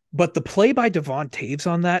 But the play by Devon Toews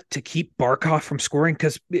on that to keep Barkov from scoring,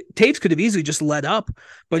 because Toews could have easily just let up,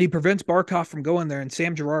 but he prevents Barkov from going there. And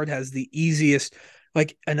Sam Girard has the easiest,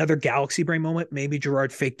 like another galaxy brain moment. Maybe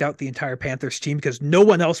Girard faked out the entire Panthers team because no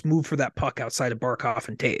one else moved for that puck outside of Barkov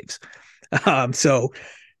and Toews. So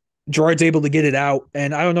Girard's able to get it out.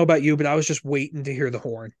 And I don't know about you, but I was just waiting to hear the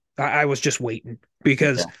horn. I was just waiting,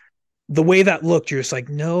 because the way that looked, you're just like,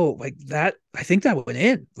 no, like that, I think that went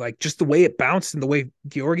in. Like, just the way it bounced and the way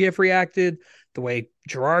Georgiev reacted, the way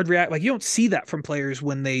Girard reacted. Like, you don't see that from players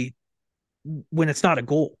when it's not a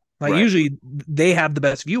goal. Like, usually they have the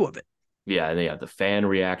best view of it. Yeah, and they have the fan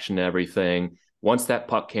reaction and everything. Once that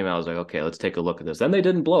puck came out, I was like, okay, let's take a look at this. Then they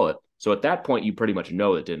didn't blow it. So at that point, you pretty much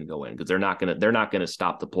know it didn't go in, because they're not gonna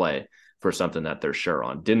stop the play for something that they're sure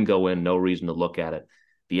on. Didn't go in, no reason to look at it.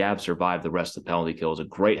 The Avs survived the rest of the penalty kill. It was a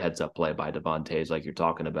great heads-up play by Devon Toews, like you're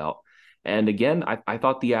talking about. And again, I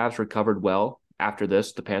thought the Avs recovered well after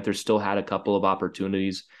this. The Panthers still had a couple of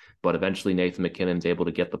opportunities, but eventually Nathan MacKinnon's able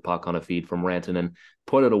to get the puck on a feed from Rantanen,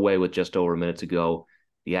 put it away with just over a minute to go.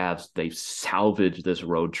 The Avs, they salvaged this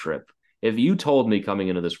road trip. If you told me coming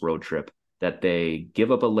into this road trip that they give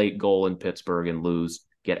up a late goal in Pittsburgh and lose,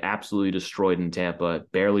 get absolutely destroyed in Tampa,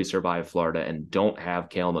 barely survive Florida, and don't have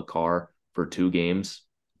Cale Makar for 2 games,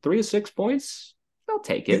 3 of 6 points, I'll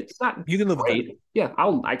take it. It's not you can live great. with that.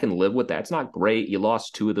 Yeah, I can live with that. It's not great. You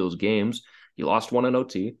lost 2 of those games. You lost 1 in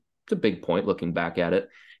OT. It's a big point looking back at it.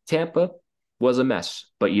 Tampa was a mess,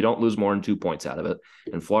 but you don't lose more than 2 points out of it.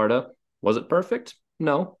 And Florida, was it perfect?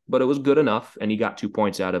 No, but it was good enough, and you got 2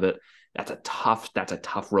 points out of it. That's a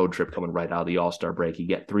tough road trip coming right out of the All-Star break. You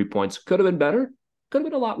get 3 points. Could have been better. Could have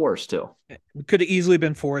been a lot worse too. It could have easily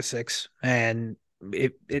been 4 or 6, and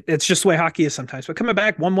it's just the way hockey is sometimes. But coming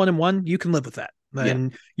back 1-1-1, you can live with that.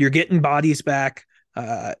 And you're getting bodies back,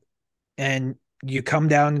 and you come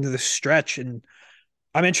down into the stretch. And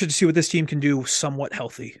I'm interested to see what this team can do somewhat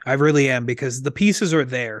healthy. I really am, because the pieces are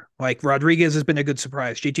there. Like Rodriguez has been a good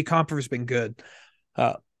surprise. JT Compher has been good.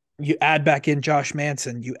 You add back in Josh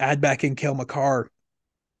Manson. You add back in Cale Makar.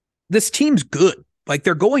 This team's good. Like,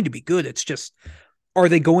 they're going to be good. It's just, are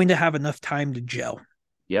they going to have enough time to gel?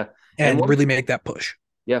 Yeah. And really make that push?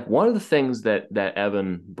 Yeah. One of the things that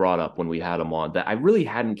Evan brought up when we had him on that I really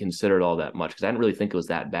hadn't considered all that much, because I didn't really think it was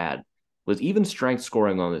that bad, was even strength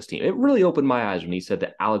scoring on this team. It really opened my eyes when he said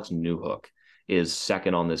that Alex Newhook is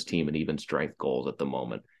second on this team in even strength goals at the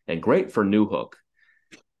moment. And great for Newhook,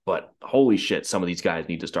 but holy shit, some of these guys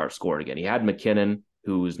need to start scoring again. He had McKinnon,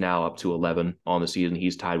 who's now up to 11 on the season.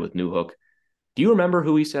 He's tied with Newhook. Do you remember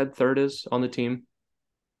who he said third is on the team?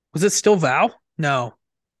 Was it still Val? No.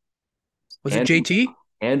 Was it JT?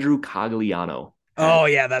 Andrew Cogliano. Oh,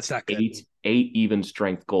 yeah, that's not good. Eight even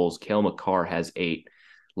strength goals. Cale Makar has 8.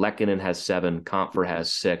 Lehkonen has 7. Compher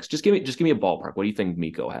has 6. Just give me a ballpark. What do you think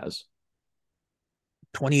Mikko has?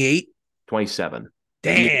 28? 27.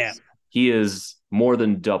 Damn. He is more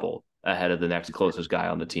than double ahead of the next closest guy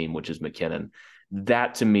on the team, which is McKinnon.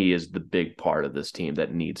 That, to me, is the big part of this team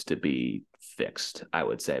that needs to be fixed, I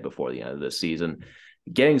would say, before the end of this season.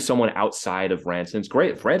 Getting someone outside of Ranson's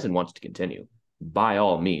great. If Ranson wants to continue, by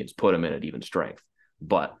all means, put him in at even strength.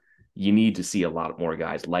 But you need to see a lot more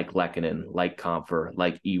guys like Lehkonen, like Compher,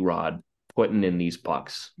 like Erod putting in these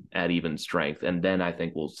pucks at even strength. And then I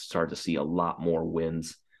think we'll start to see a lot more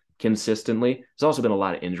wins consistently. There's also been a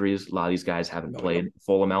lot of injuries. A lot of these guys haven't played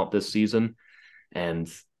full amount this season.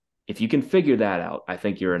 And if you can figure that out, I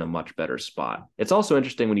think you're in a much better spot. It's also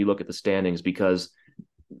interesting when you look at the standings, because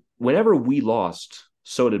whenever we lost,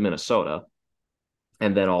 so did Minnesota.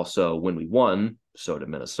 And then also when we won, so did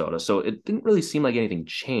Minnesota. So it didn't really seem like anything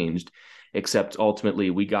changed, except ultimately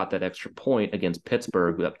we got that extra point against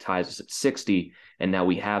Pittsburgh that ties us at 60. And now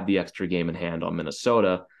we have the extra game in hand on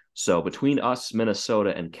Minnesota. So between us,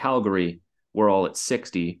 Minnesota, and Calgary, we're all at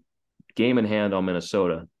 60. Game in hand on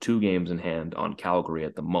Minnesota, 2 games in hand on Calgary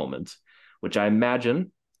at the moment, which I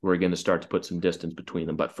imagine we're going to start to put some distance between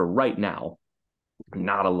them. But for right now,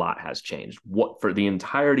 not a lot has changed. What for the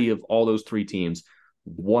entirety of all those 3 teams,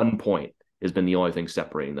 1 point has been the only thing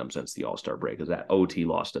separating them since the All-Star break, is that OT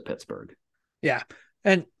loss to Pittsburgh. Yeah.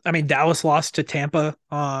 And I mean, Dallas lost to Tampa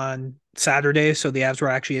on Saturday, so the Avs were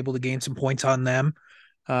actually able to gain some points on them.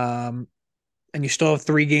 And you still have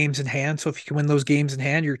 3 games in hand. So if you can win those games in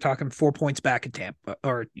hand, you're talking 4 points back in Tampa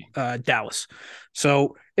or Dallas.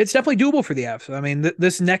 So it's definitely doable for the Avs. I mean,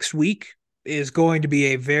 this next week is going to be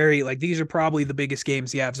a very, like, these are probably the biggest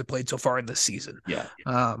games the Avs have played so far in this season. Yeah.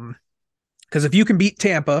 Because if you can beat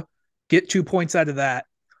Tampa, get 2 points out of that.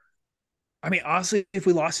 I mean, honestly, if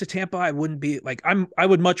we lost to Tampa, I wouldn't be like, I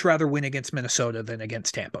would much rather win against Minnesota than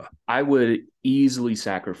against Tampa. I would easily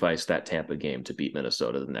sacrifice that Tampa game to beat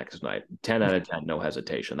Minnesota the next night. 10 out of 10, no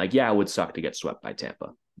hesitation. Like, yeah, it would suck to get swept by Tampa.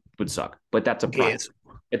 It would suck. But that's a pride.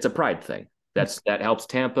 It's a pride thing. That helps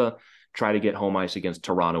Tampa try to get home ice against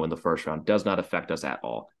Toronto in the first round. Does not affect us at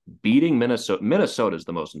all. Beating Minnesota is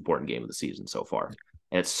the most important game of the season so far.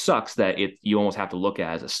 And it sucks that you almost have to look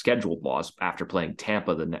at it as a scheduled loss after playing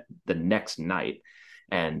Tampa the next night,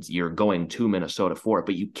 and you're going to Minnesota for it,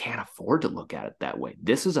 but you can't afford to look at it that way.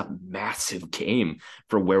 This is a massive game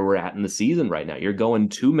for where we're at in the season right now. You're going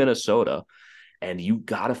to Minnesota, and you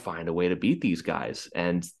got to find a way to beat these guys.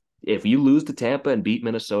 And if you lose to Tampa and beat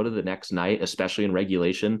Minnesota the next night, especially in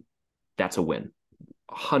regulation, that's a win.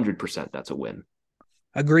 100% that's a win.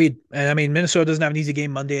 Agreed. And I mean, Minnesota doesn't have an easy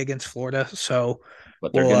game Monday against Florida, so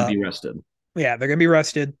but they're going to be rested. Yeah, they're going to be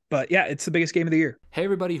rested. But yeah, it's the biggest game of the year. Hey,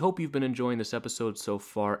 everybody. Hope you've been enjoying this episode so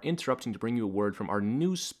far. Interrupting to bring you a word from our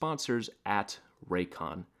new sponsors at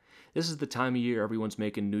Raycon. This is the time of year everyone's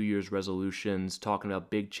making New Year's resolutions, talking about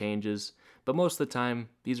big changes. But most of the time,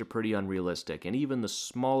 these are pretty unrealistic. And even the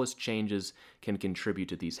smallest changes can contribute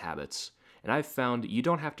to these habits. And I've found you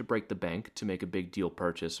don't have to break the bank to make a big deal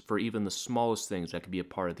purchase for even the smallest things that can be a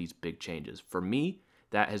part of these big changes. For me,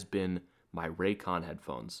 that has been my Raycon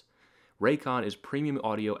headphones. Raycon is premium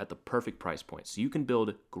audio at the perfect price point, so you can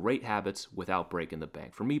build great habits without breaking the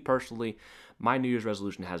bank. For me personally, my New Year's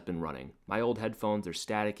resolution has been running. My old headphones are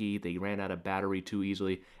staticky, they ran out of battery too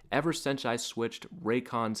easily. Ever since I switched,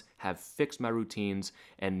 Raycons have fixed my routines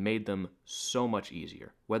and made them so much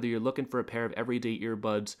easier. Whether you're looking for a pair of everyday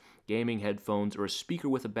earbuds, gaming headphones, or a speaker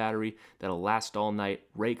with a battery that'll last all night,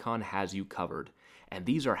 Raycon has you covered. And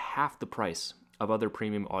these are half the price of other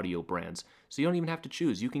premium audio brands. So you don't even have to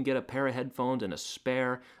choose. You can get a pair of headphones and a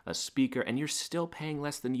spare, a speaker, and you're still paying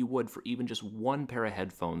less than you would for even just one pair of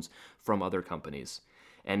headphones from other companies.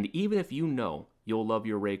 And even if you know you'll love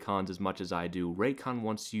your Raycons as much as I do, Raycon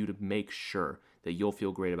wants you to make sure that you'll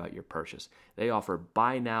feel great about your purchase. They offer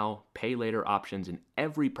buy now, pay later options, and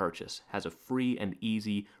every purchase has a free and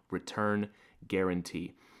easy return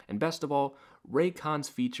guarantee. And best of all, Raycon's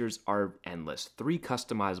features are endless. 3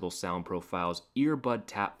 customizable sound profiles, earbud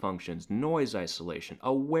tap functions, noise isolation,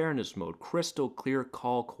 awareness mode, crystal clear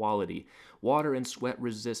call quality, water and sweat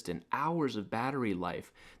resistant, hours of battery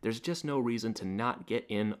life. There's just no reason to not get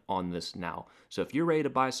in on this now. So if you're ready to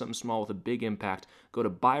buy something small with a big impact, go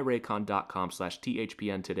to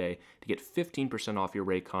buyraycon.com/THPN today to get 15% off your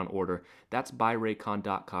Raycon order. That's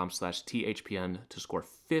buyraycon.com/THPN to score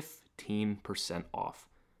 15% off.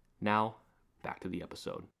 Now, back to the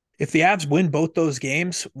episode. If the Avs win both those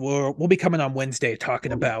games, we'll be coming on Wednesday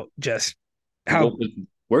talking about just how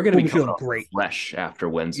we're going to be feeling great, fresh after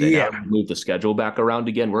Wednesday. Yeah. Now we move the schedule back around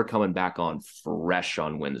again. We're coming back on fresh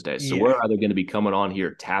on Wednesday. So we're either going to be coming on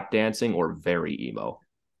here tap dancing or very emo.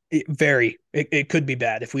 It could be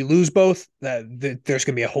bad if we lose both. There's going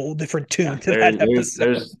to be a whole different tune to that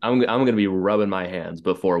episode. I'm going to be rubbing my hands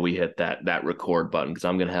before we hit that record button, because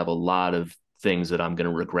I'm going to have a lot of things that I'm going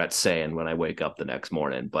to regret saying when I wake up the next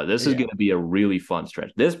morning. But this is going to be a really fun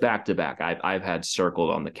stretch. This back-to-back I've had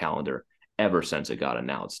circled on the calendar ever since it got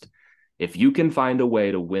announced. If you can find a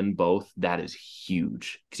way to win both, that is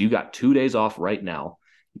huge, because you got 2 days off right now.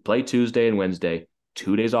 You play Tuesday and Wednesday,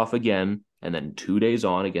 2 days off again, and then 2 days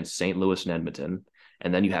on against St. Louis and Edmonton.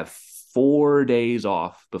 And then you have 4 days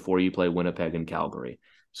off before you play Winnipeg and Calgary.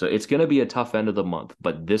 So it's going to be a tough end of the month,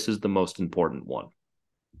 but this is the most important one.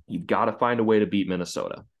 You've got to find a way to beat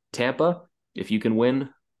Minnesota. Tampa, if you can win,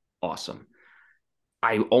 awesome.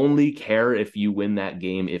 I only care if you win that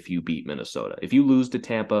game if you beat Minnesota. If you lose to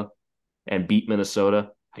Tampa and beat Minnesota,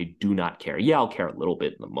 I do not care. Yeah, I'll care a little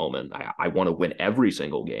bit in the moment. I want to win every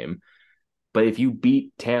single game. But if you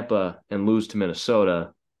beat Tampa and lose to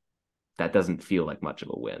Minnesota, that doesn't feel like much of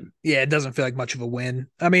a win. Yeah, it doesn't feel like much of a win.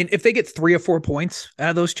 I mean, if they get 3 or 4 points out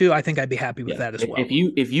of those two, I think I'd be happy with that as well.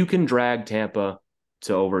 If you can drag Tampa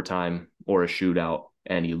to overtime or a shootout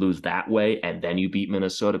and you lose that way, and then you beat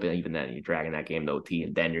Minnesota, but even then you're dragging that game to OT,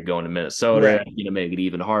 and then you're going to Minnesota, right, make it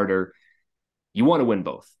even harder. You want to win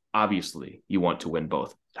both. Obviously, you want to win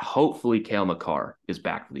both. Hopefully, Cale Makar is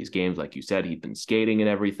back for these games. Like you said, he's been skating and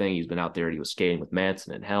everything. He's been out there. He was skating with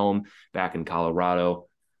Manson and Helm back in Colorado.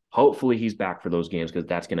 Hopefully, he's back for those games, because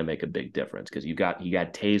that's going to make a big difference. Because you got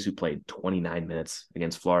Taze, who played 29 minutes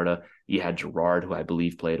against Florida. You had Girard, who I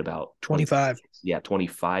believe played about 25.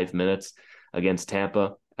 25 minutes against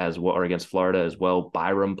Tampa as well, or against Florida as well.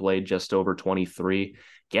 Byram played just over 23.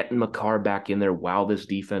 Getting Makar back in there while this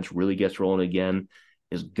defense really gets rolling again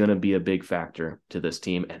is going to be a big factor to this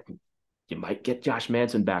team. And you might get Josh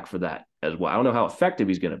Manson back for that as well. I don't know how effective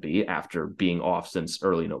he's going to be after being off since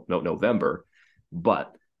early November,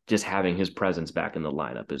 but just having his presence back in the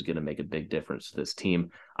lineup is going to make a big difference to this team.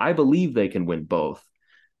 I believe they can win both,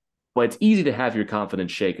 but it's easy to have your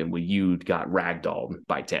confidence shaken when you got ragdolled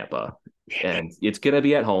by Tampa. And it's going to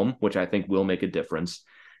be at home, which I think will make a difference.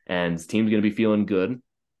 And the team's going to be feeling good.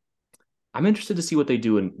 I'm interested to see what they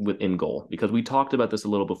do in goal, because we talked about this a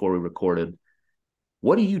little before we recorded.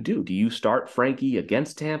 What do? Do you start Frankie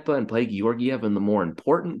against Tampa and play Georgiev in the more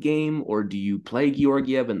important game, or do you play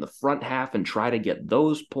Georgiev in the front half and try to get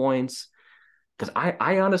those points? Because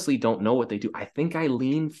I honestly don't know what they do. I think I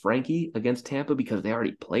lean Frankie against Tampa because they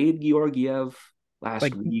already played Georgiev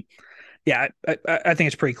last week. Yeah, I think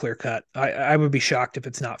it's pretty clear cut. I would be shocked if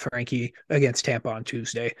it's not Frankie against Tampa on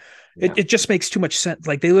Tuesday. Yeah. It just makes too much sense.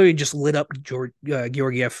 Like, they literally just lit up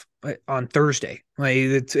Georgiev on Thursday. Like,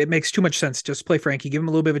 it makes too much sense. Just play Frankie, give him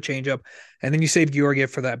a little bit of a change up, and then you save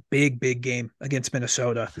Georgiev for that big game against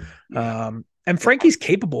Minnesota. Yeah. And Frankie's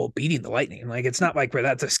capable of beating the Lightning. Like, it's not like where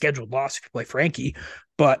that's a scheduled loss if you play Frankie,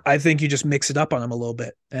 but I think you just mix it up on him a little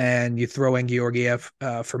bit and you throw in Georgiev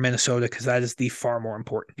for Minnesota, because that is the far more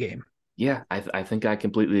important game. Yeah, I think I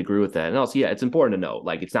completely agree with that. And also, yeah, it's important to know,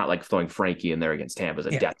 like, it's not like throwing Frankie in there against Tampa is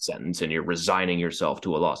a death sentence and you're resigning yourself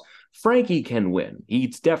to a loss. Frankie can win.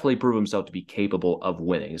 He's definitely proved himself to be capable of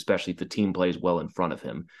winning, especially if the team plays well in front of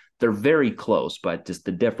him. They're very close, but just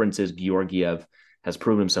the difference is Georgiev has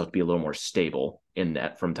proven himself to be a little more stable in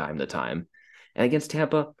net from time to time. And against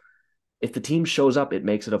Tampa, if the team shows up, it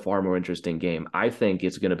makes it a far more interesting game. I think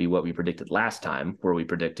it's going to be what we predicted last time, where we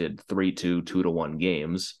predicted 3-2, 2-1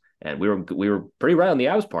 games. And we were pretty right on the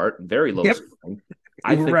Avs part, very low scoring.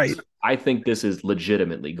 I think I think this is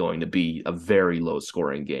legitimately going to be a very low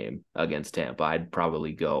scoring game against Tampa. I'd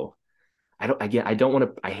probably go. I don't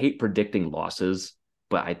want to. I hate predicting losses,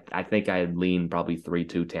 but I think I'd lean probably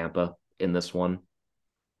 3-2 Tampa in this one.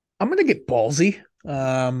 I'm gonna get ballsy.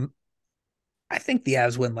 I think the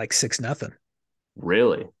Avs win like 6-0.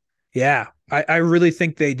 Really? Yeah, I really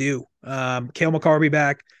think they do. Cale Makar will be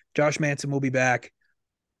back. Josh Manson will be back.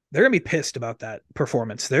 They're gonna be pissed about that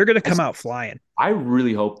performance. They're gonna come out flying. I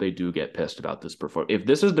really hope they do get pissed about this performance. If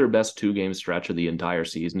this is their best 2-game stretch of the entire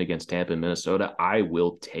season against Tampa and Minnesota, I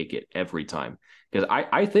will take it every time because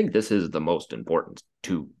I think this is the most important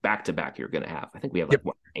two back-to-back you're going to have. I think we have like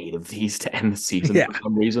 8 of these to end the season for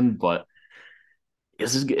some reason, but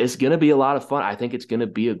it's going to be a lot of fun. I think it's going to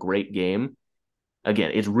be a great game.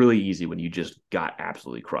 Again, it's really easy when you just got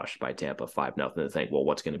absolutely crushed by Tampa 5-0 to think, well,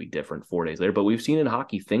 what's going to be different 4 days later? But we've seen in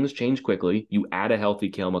hockey, things change quickly. You add a healthy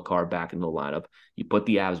Cale Makar back in the lineup. You put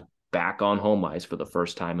the Avs back on home ice for the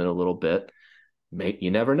first time in a little bit.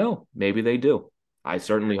 You never know. Maybe they do. I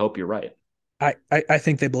certainly hope you're right. I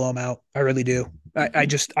think they blow them out. I really do.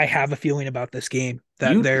 I have a feeling about this game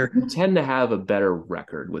that you tend to have a better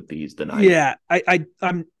record with these than I do. Yeah,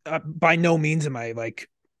 I'm by no means am I like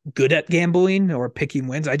good at gambling or picking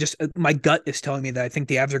wins. My gut is telling me that I think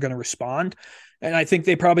the Avs are going to respond, and I think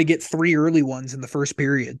they probably get 3 early ones in the first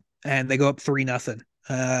period, and they go up 3-0.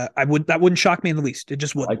 That wouldn't shock me in the least. It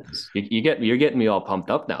just wouldn't. You're getting me all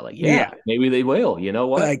pumped up now. Like, maybe they will. You know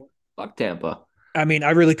what? Fuck Tampa. I mean, I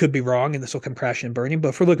really could be wrong, and this will come crashing and burning. But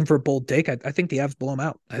if we're looking for a bold take, I think the Avs blow them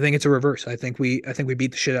out. I think it's a reverse. I think we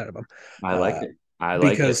beat the shit out of them. I like it.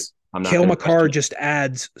 Because Cale Makar just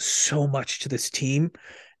adds so much to this team.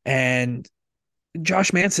 And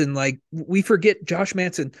Josh Manson, like we forget Josh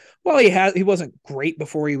Manson. Well, he wasn't great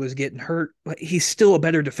before he was getting hurt, but he's still a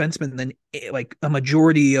better defenseman than like a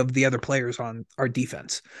majority of the other players on our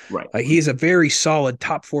defense. Right. Like he's a very solid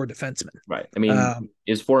top 4 defenseman. Right. I mean,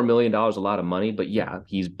 is $4 million a lot of money? But yeah,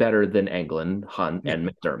 he's better than Englund, Hunt, and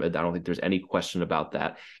McDermott. I don't think there's any question about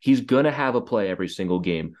that. He's going to have a play every single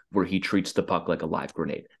game where he treats the puck like a live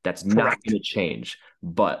grenade. That's not going to change.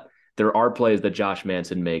 But there are plays that Josh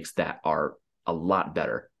Manson makes that are a lot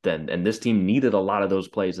better and this team needed a lot of those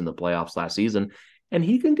plays in the playoffs last season, and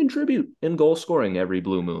he can contribute in goal scoring every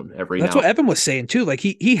blue moon. That's what Evan was saying too. Like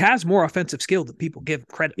he has more offensive skill than people give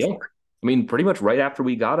credit for. I mean, pretty much right after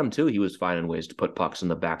we got him too, he was finding ways to put pucks in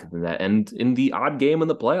the back of the net. And in the odd game in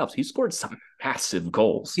the playoffs, he scored some massive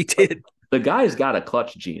goals. He did. The guy's got a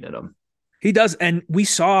clutch gene in him. He does, and we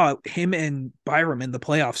saw him and Byram in the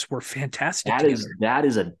playoffs were fantastic. That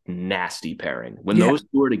is a nasty pairing. When those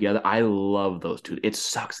two are together, I love those two. It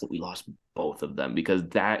sucks that we lost both of them because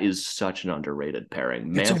that is such an underrated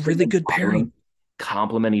pairing. It's a really good pairing.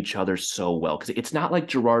 Complement each other so well because it's not like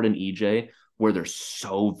Girard and EJ where they're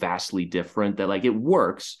so vastly different that like it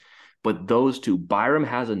works. But those two, Byram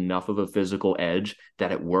has enough of a physical edge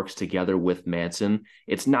that it works together with Manson.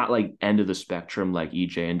 It's not like end of the spectrum like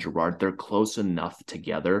EJ and Girard. They're close enough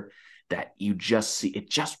together that you just see it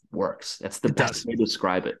just works. That's the best way to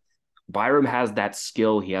describe it. Byram has that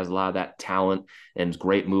skill. He has a lot of that talent and is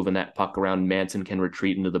great moving that puck around. Manson can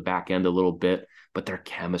retreat into the back end a little bit, but their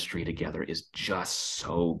chemistry together is just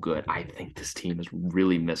so good. I think this team has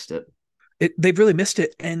really missed it. They've really missed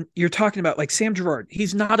it. And you're talking about like Sam Girard.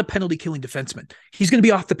 He's not a penalty killing defenseman. He's going to be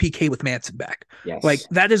off the PK with Manson back. Yes. Like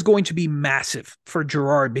that is going to be massive for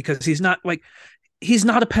Girard because he's not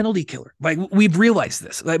a penalty killer. Like we've realized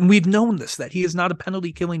this, like we've known this, that he is not a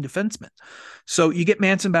penalty killing defenseman. So you get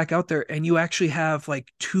Manson back out there and you actually have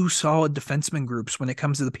like 2 solid defenseman groups when it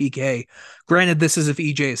comes to the PK. Granted, this is if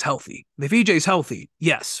EJ is healthy. If EJ is healthy,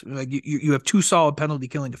 yes, like you have 2 solid penalty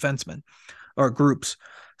killing defensemen or groups.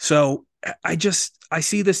 So I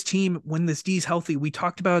see this team when this D's healthy. We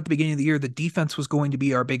talked about at the beginning of the year, the defense was going to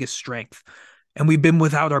be our biggest strength. And we've been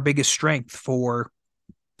without our biggest strength for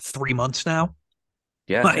 3 months now.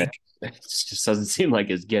 Yeah. It just doesn't seem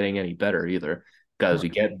like it's getting any better either because you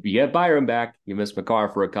get Byram back. You miss Makar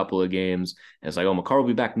for a couple of games. And it's like, oh, Makar will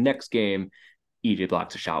be back next game. EJ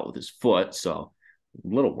blocks a shot with his foot. So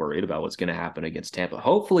I'm a little worried about what's going to happen against Tampa.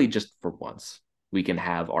 Hopefully just for once we can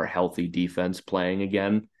have our healthy defense playing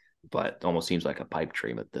again. But it almost seems like a pipe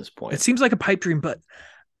dream at this point. It seems like a pipe dream, but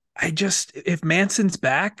if Manson's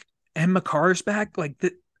back and Makar's back, like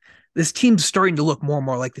this team's starting to look more and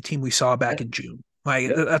more like the team we saw back in June.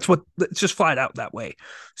 Like it's just flat out that way.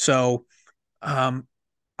 So I'm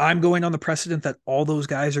going on the precedent that all those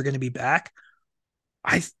guys are going to be back.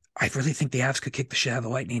 I really think the Avs could kick the shit out of the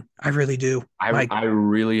Lightning. I really do. I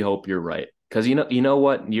really hope you're right. Because you know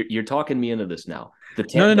what? You're talking me into this now.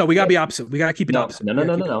 No. We got to be opposite. We got to keep it opposite.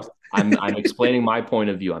 No. I'm explaining my point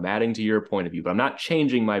of view. I'm adding to your point of view, but I'm not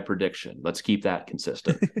changing my prediction. Let's keep that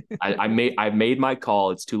consistent. I made my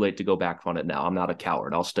call. It's too late to go back on it now. I'm not a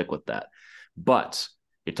coward. I'll stick with that. But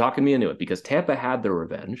you're talking me into it because Tampa had their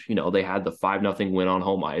revenge. They had the 5-0 win on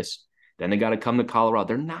home ice. Then they got to come to Colorado.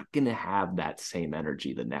 They're not going to have that same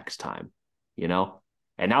energy the next time, And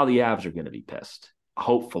now the Avs are going to be pissed.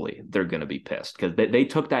 Hopefully they're going to be pissed because they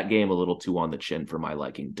took that game a little too on the chin for my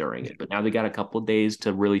liking during it. But now they got a couple of days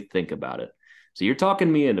to really think about it. So you're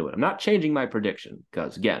talking me into it. I'm not changing my prediction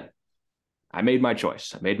because, again, I made my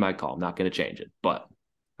choice. I made my call. I'm not going to change it. But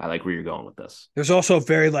I like where you're going with this. There's also a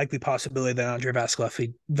very likely possibility that Andrei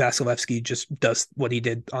Vasilevsky just does what he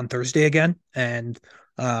did on Thursday again. And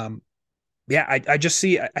I just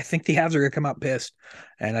see, I think the Avs are going to come out pissed,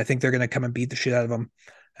 and I think they're going to come and beat the shit out of them.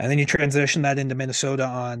 And then you transition that into Minnesota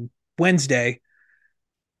on Wednesday.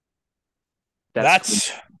 That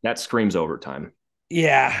screams overtime.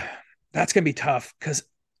 Yeah, that's going to be tough because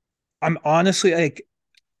I'm honestly like,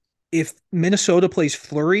 if Minnesota plays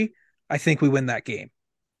Fleury, I think we win that game.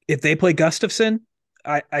 If they play Gustafsson,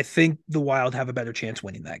 I think the Wild have a better chance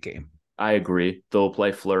winning that game. I agree. They'll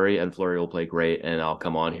play Fleury, and Fleury will play great, and I'll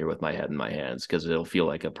come on here with my head in my hands because it'll feel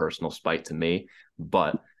like a personal spite to me.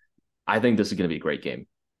 But I think this is going to be a great game.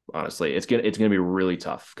 Honestly, it's going to be really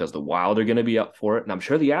tough because the Wild are going to be up for it, and I'm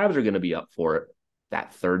sure the Avs are going to be up for it.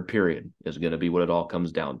 That third period is going to be what it all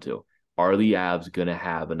comes down to. Are the Avs going to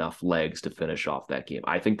have enough legs to finish off that game?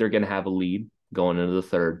 I think they're going to have a lead going into the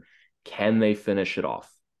third. Can they finish it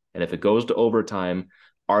off? And if it goes to overtime,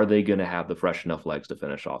 are they going to have the fresh enough legs to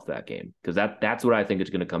finish off that game? Because that's what I think it's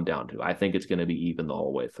going to come down to. I think it's going to be even the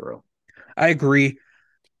whole way through. I agree.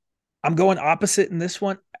 I'm going opposite in this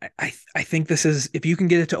one. I think this is, if you can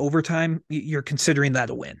get it to overtime, you're considering that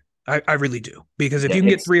a win. I really do. Because if you can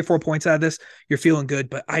get 3 or 4 points out of this, you're feeling good.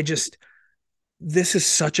 But this is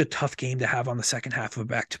such a tough game to have on the second half of a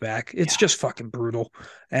back-to-back. It's just fucking brutal.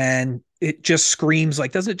 And it just screams,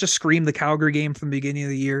 like, doesn't it just scream the Calgary game from the beginning of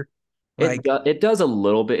the year? It does a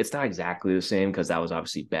little bit. It's not exactly the same because that was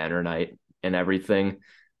obviously banner night and everything.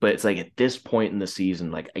 But it's like at this point in the season,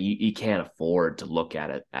 like you can't afford to look at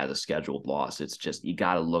it as a scheduled loss. It's just, you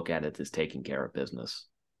got to look at it as taking care of business.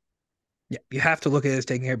 Yeah, you have to look at it as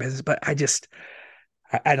taking care of business. But I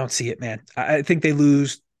don't see it, man. I think they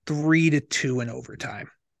lose 3-2 in overtime.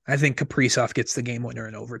 I think Kaprizov gets the game winner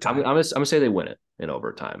in overtime. I'm gonna say they win it in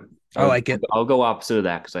overtime. I like it. I'll go opposite of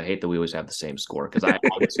that because I hate that we always have the same score. Because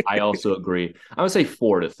I also agree. I'm gonna say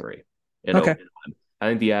 4-3 in overtime. I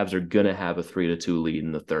think the Avs are gonna have a 3-2 lead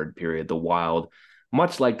in the third period. The Wild,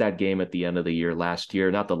 much like that game at the end of the year last year,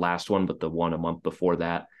 not the last one, but the one a month before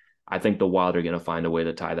that. I think the Wild are gonna find a way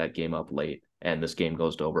to tie that game up late, and this game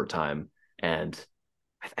goes to overtime. And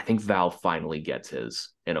I think Val finally gets his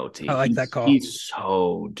in OT. I like that call. He's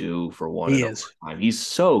so due for one in overtime. He's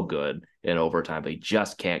so good in overtime, but he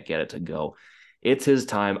just can't get it to go. It's his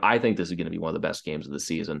time. I think this is going to be one of the best games of the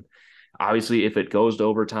season. Obviously, if it goes to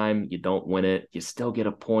overtime, you don't win it. You still get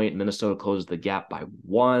a point. Minnesota closes the gap by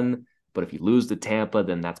 1. But if you lose to Tampa,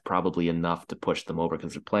 then that's probably enough to push them over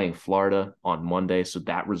because they're playing Florida on Monday. So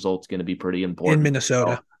that result's going to be pretty important.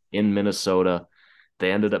 In Minnesota.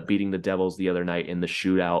 They ended up beating the Devils the other night in the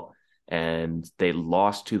shootout, and they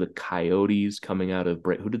lost to the Coyotes coming out of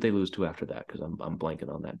break. Who did they lose to after that? Because I'm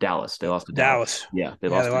blanking on that. Dallas. They lost to Dallas. Yeah, they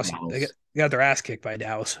lost to Dallas. They got their ass kicked by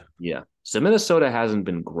Dallas. Yeah. So Minnesota hasn't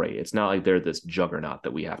been great. It's not like they're this juggernaut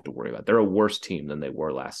that we have to worry about. They're a worse team than they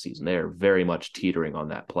were last season. They are very much teetering on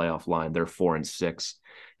that playoff line. They're 4-6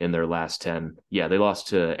 in their last 10. Yeah, they lost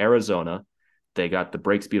to Arizona. They got the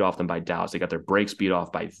breaks beat off them by Dallas. They got their breaks beat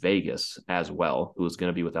off by Vegas as well, who was going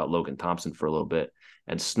to be without Logan Thompson for a little bit,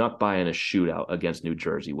 and snuck by in a shootout against New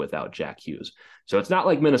Jersey without Jack Hughes. So it's not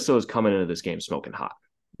like Minnesota's coming into this game smoking hot.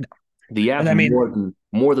 No. The Avs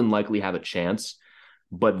more than likely have a chance,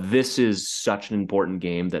 but this is such an important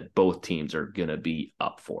game that both teams are going to be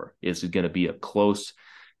up for. It's going to be a close,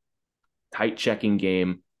 tight checking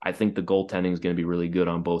game. I think the goaltending is going to be really good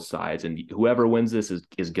on both sides, and whoever wins this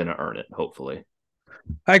is going to earn it, hopefully.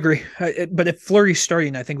 I agree. But if Fleury's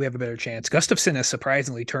starting, I think we have a better chance. Gustafsson has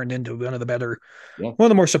surprisingly turned into one of the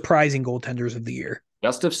more surprising goaltenders of the year.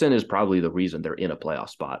 Gustafsson is probably the reason they're in a playoff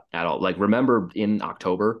spot at all. Like, remember in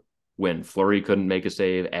October when Fleury couldn't make a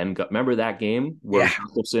save, and remember that game where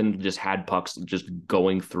Gustafsson just had pucks just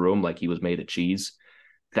going through him like he was made of cheese?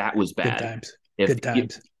 That was bad. Good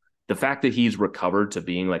times. The fact that he's recovered to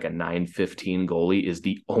being like a 9-15 goalie is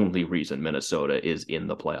the only reason Minnesota is in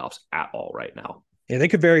the playoffs at all right now. Yeah, they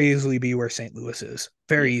could very easily be where St. Louis is.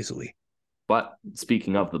 Very easily. But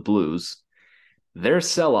speaking of the Blues, their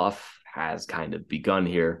sell-off has kind of begun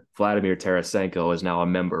here. Vladimir Tarasenko is now a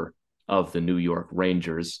member of the New York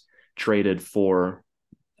Rangers, traded for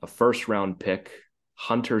a first-round pick,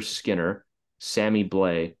 Hunter Skinner, Sammy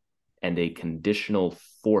Blais, and a conditional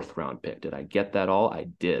fourth-round pick. Did I get that all? I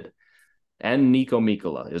did. And Nico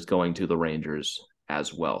Mikkola is going to the Rangers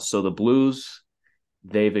as well. So the Blues,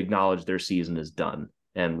 they've acknowledged their season is done,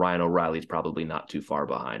 and Ryan O'Reilly's probably not too far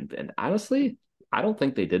behind. And honestly, I don't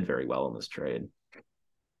think they did very well in this trade.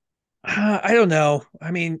 I don't know. I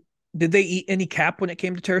mean, did they eat any cap when it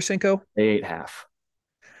came to Tarasenko? They ate half.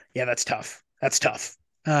 Yeah, that's tough. That's tough.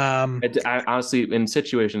 I honestly, in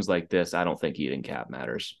situations like this, I don't think eating cap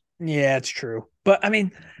matters. Yeah, it's true. But I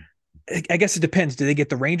mean, I guess it depends. Do they get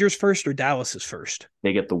the Rangers first or Dallas's first?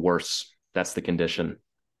 They get the worst. That's the condition.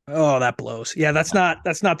 Oh, that blows. Yeah, that's not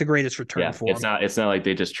the greatest return for them. It's not like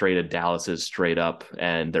they just traded Dallas's straight up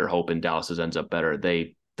and they're hoping Dallas's ends up better.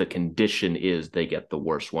 The condition is they get the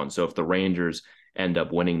worst one. So if the Rangers end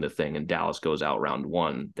up winning the thing and Dallas goes out round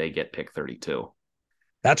one, they get pick 32.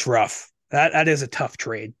 That's rough. That is a tough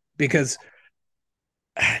trade because,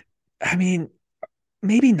 I mean,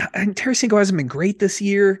 maybe not. And Tarasenko hasn't been great this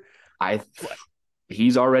year.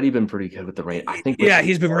 He's already been pretty good with the Rangers. I think. Yeah,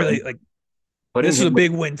 he's been really like. This is a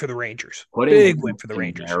big win for the Rangers. Big win for the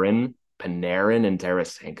Rangers. Panarin and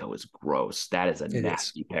Tarasenko is gross. That is a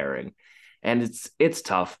nasty pairing, and it's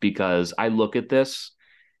tough because I look at this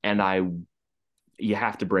and you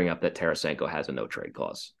have to bring up that Tarasenko has a no trade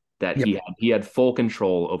clause. That he had full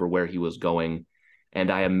control over where he was going.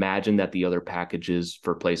 And I imagine that the other packages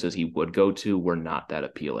for places he would go to were not that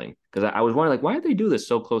appealing. Because I was wondering, like, why did they do this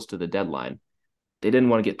so close to the deadline? They didn't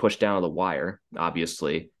want to get pushed down to the wire,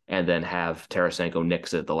 obviously, and then have Tarasenko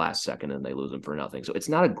nix it at the last second and they lose him for nothing. So it's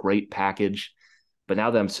not a great package. But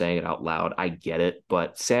now that I'm saying it out loud, I get it.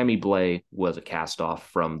 But Sammy Blais was a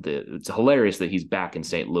cast-off from it's hilarious that he's back in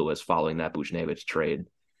St. Louis following that Buchnevich trade.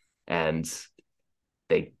 And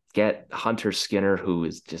they get Hunter Skinner, who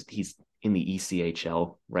is he's in the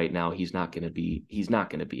ECHL right now. He's not going to be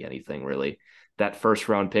anything really. That first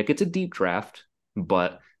round pick, it's a deep draft,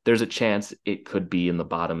 but there's a chance it could be in the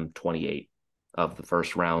bottom 28 of the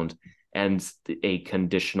first round, and a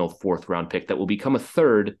conditional fourth round pick that will become a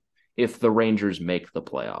third if the Rangers make the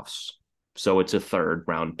playoffs. So it's a third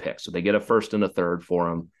round pick. So they get a first and a third for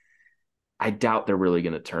him. I doubt they're really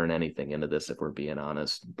going to turn anything into this, if we're being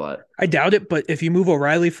honest. But I doubt it. But if you move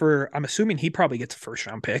O'Reilly I'm assuming he probably gets a first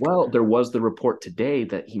round pick. Well, there was the report today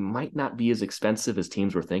that he might not be as expensive as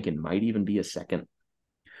teams were thinking. Might even be a second.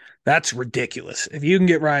 That's ridiculous. If you can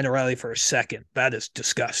get Ryan O'Reilly for a second, that is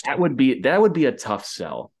disgusting. That would be a tough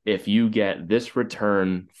sell if you get this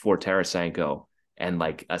return for Tarasenko and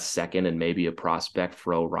like a second and maybe a prospect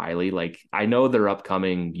for O'Reilly. Like, I know they're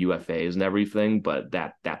upcoming UFAs and everything, but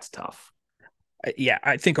that's tough. Yeah,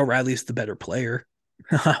 I think O'Reilly's the better player.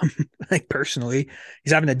 Like, personally,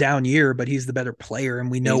 he's having a down year, but he's the better player, and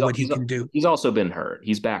we know what he can do. He's also been hurt.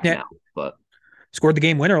 He's back now, but scored the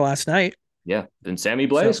game winner last night. Yeah, and Sammy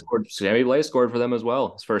Blais scored for them as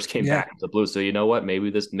well. His first game back to the Blues. So you know what? Maybe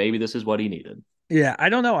this is what he needed. Yeah, I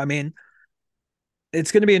don't know. I mean,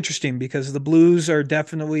 it's going to be interesting because the Blues are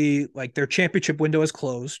definitely, like, their championship window is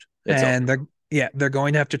closed, and they're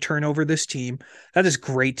going to have to turn over this team. That is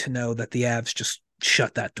great to know that the Avs just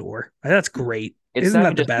shut that door. That's great. Isn't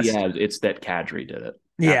that the best? It's that Kadri did it.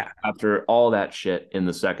 Yeah. After all that shit in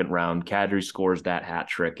the second round, Kadri scores that hat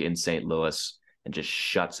trick in St. Louis and just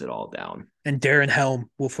shuts it all down. And Darren Helm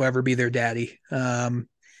will forever be their daddy.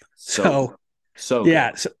 So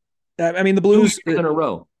yeah. So, I mean, the Blues 2 years in a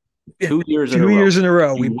row. 2 years in a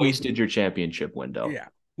row. We wasted your championship window. Yeah,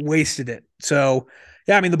 wasted it. So,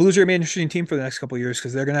 yeah, I mean, the Blues are going to be an interesting team for the next couple of years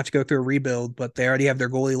because they're going to have to go through a rebuild, but they already have their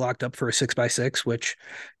goalie locked up for a 6x6, which,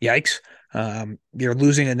 yikes. You're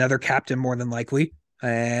losing another captain more than likely,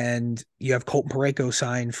 and you have Colton Parayko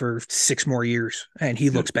signed for 6 more years, and he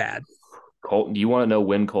looks bad. Colton, do you want to know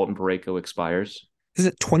when Colton Parayko expires? Is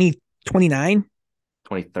it 2029?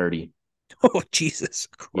 2030. Oh, Jesus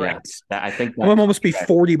Christ. Yeah, I think I'm almost be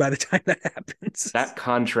 40 by the time that happens. That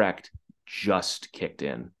contract just kicked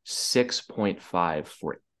in. 6.5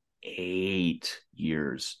 for 8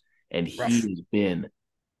 years. And he's been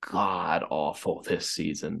god awful this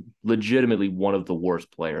season. Legitimately one of the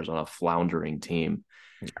worst players on a floundering team.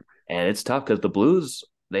 And it's tough because the Blues,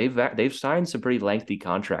 they've signed some pretty lengthy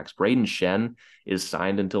contracts. Braden Shen is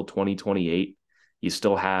signed until 2028. You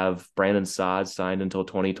still have Brandon Saad signed until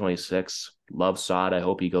 2026. Love Saad. I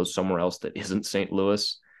hope he goes somewhere else that isn't St.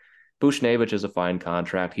 Louis. Buchnevich is a fine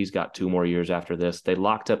contract. He's got 2 more years after this. They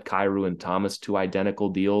locked up Kyrou and Thomas, 2 identical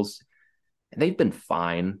deals, and they've been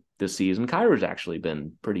fine this season. Kyrou's actually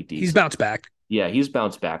been pretty decent. He's bounced back. Yeah, he's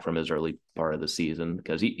bounced back from his early part of the season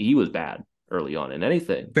because he was bad early on in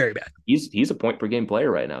anything. Very bad. He's a point per game player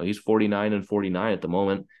right now. He's 49 and 49 at the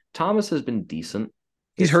moment. Thomas has been decent.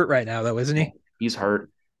 He's hurt right now, though, isn't he? He's hurt,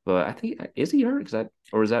 but I think is he hurt?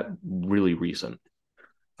 Or is that really recent?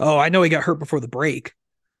 Oh, I know he got hurt before the break.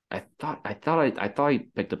 I thought he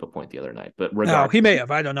picked up a point the other night, but No, he may have.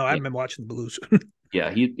 I don't know. I haven't been watching the Blues.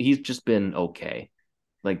 yeah, he's just been okay.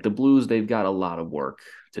 Like the Blues, they've got a lot of work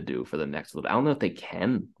to do for the next little. I don't know if they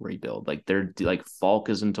can rebuild. Like they're like Falk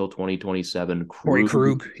is until 2027.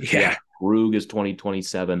 Krug. Yeah. Krug is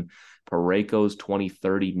 2027. Pareko's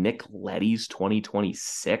 2030. Nick Leddy's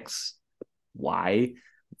 2026. Why?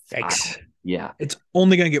 Thanks. Yeah. It's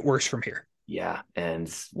only going to get worse from here. Yeah,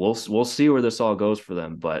 and we'll see where this all goes for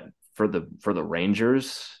them. But for the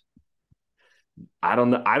Rangers, I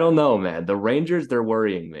don't know, man. The Rangers, they're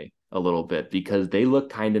worrying me a little bit because they look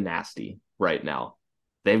kind of nasty right now.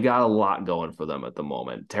 They've got a lot going for them at the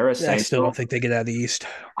moment. Tarasenko, I still don't think they get out of the East.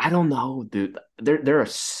 I don't know, dude. There are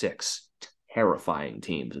 6 terrifying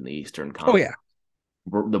teams in the Eastern Conference. Oh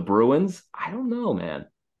yeah, The Bruins, I don't know, man.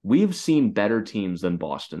 We've seen better teams than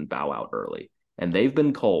Boston bow out early, and they've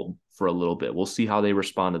been cold for a little bit. We'll see how they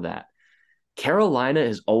respond to that. Carolina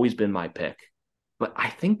has always been my pick, but I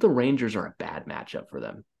think the Rangers are a bad matchup for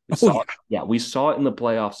them. We saw it in the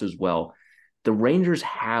playoffs as well. The Rangers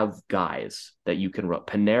have guys that you can run.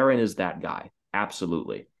 Panarin is that guy,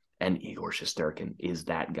 absolutely. And Igor Shesterkin is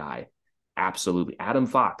that guy, absolutely. Adam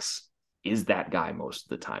Fox is that guy most of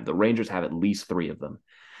the time. The Rangers have at least 3 of them.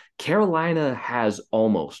 Carolina has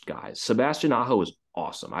almost guys. Sebastian Aho is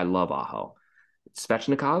awesome. I love Aho.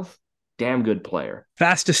 Svechnikov, damn good player.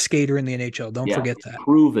 Fastest skater in the NHL. Don't forget that.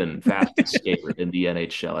 Proven fastest skater in the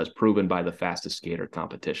NHL, as proven by the fastest skater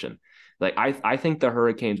competition. Like I think the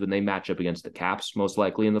Hurricanes, when they match up against the Caps, most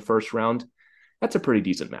likely in the first round, that's a pretty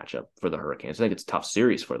decent matchup for the Hurricanes. I think it's a tough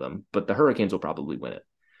series for them, but the Hurricanes will probably win it.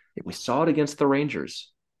 We saw it against the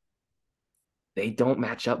Rangers. They don't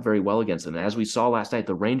match up very well against them. And as we saw last night,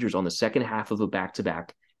 the Rangers on the second half of a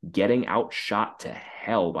back-to-back, getting outshot to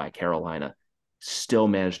hell by Carolina, still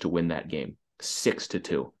managed to win that game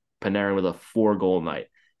 6-2. Panarin with a 4-goal night.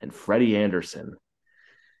 And Freddie Anderson.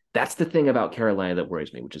 That's the thing about Carolina that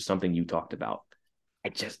worries me, which is something you talked about. I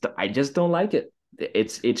just don't like it.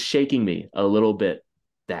 It's shaking me a little bit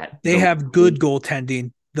that they have good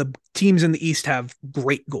goaltending. The teams in the East have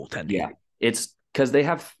great goaltending. Yeah. It's because they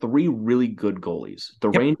have 3 really good goalies. The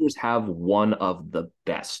Rangers have one of the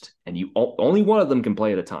best, and only one of them can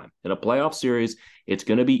play at a time. In a playoff series, it's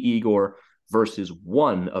going to be Igor versus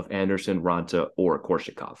one of Anderson, Ranta, or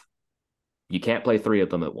Korshikov. You can't play 3 of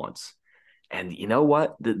them at once. And you know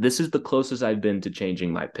what? This is the closest I've been to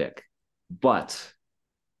changing my pick. But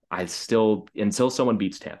I still, until someone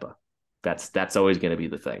beats Tampa, that's always going to be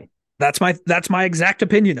the thing. That's my exact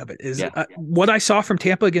opinion of it. What I saw from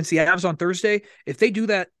Tampa against the Avs on Thursday. If they do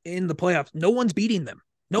that in the playoffs, no one's beating them.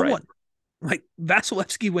 No one. Like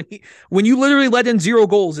Vasilevsky, when you literally let in 0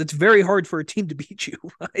 goals, it's very hard for a team to beat you.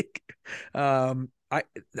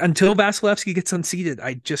 Until Vasilevsky gets unseated,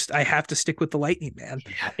 I have to stick with the Lightning, man.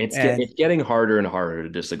 Yeah, it's getting harder and harder to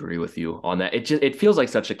disagree with you on that. It feels like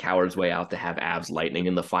such a coward's way out to have Avs Lightning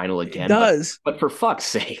in the final again. It does, but for fuck's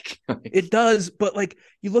sake, it does. But like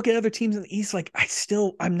you look at other teams in the East, like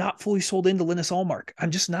I'm not fully sold into Linus Ullmark. I'm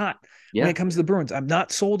just not. When it comes to the Bruins, I'm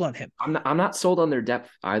not sold on him. I'm not sold on their depth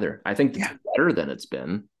either. I think it's better than it's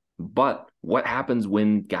been. But what happens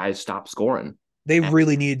when guys stop scoring? They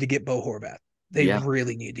really needed to get Bo Horvat. They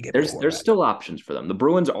really need to get. There's still options for them. The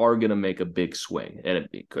Bruins are going to make a big swing, and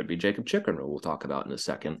it could be Jacob Chikrin, who we'll talk about in a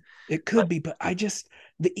second. It could be, but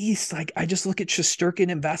the East, like I just look at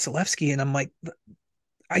Shesterkin and Vasilevsky, and I'm like,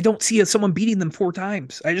 I don't see someone beating them 4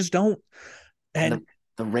 times. I just don't. And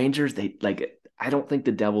the Rangers, I don't think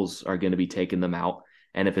the Devils are going to be taking them out.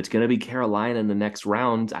 And if it's going to be Carolina in the next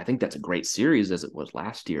round, I think that's a great series as it was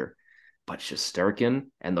last year. But Shesterkin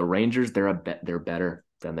and the Rangers, they're better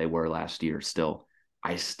than they were last year. Still,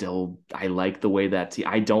 I like the way that team.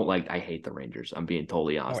 I hate the Rangers. I'm being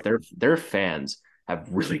totally honest. Their fans have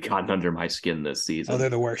really gotten under my skin this season. Oh, they're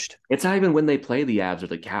the worst. It's not even when they play the Avs or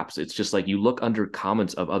the Caps. It's just like you look under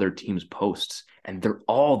comments of other teams' posts and they're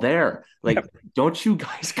all there. Like, don't you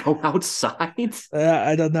guys go outside?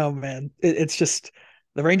 I don't know, man. It's just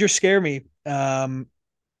the Rangers scare me.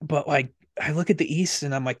 But like I look at the East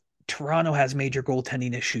and I'm like, Toronto has major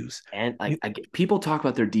goaltending issues. And people talk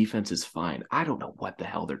about their defense is fine. I don't know what the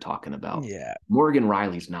hell they're talking about. Yeah. Morgan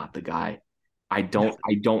Riley's not the guy. I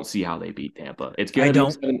don't see how they beat Tampa. It's going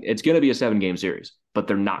to be a 7-game series, but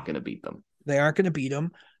they're not going to beat them. They aren't going to beat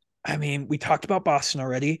them. I mean, we talked about Boston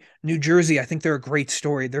already. New Jersey, I think they're a great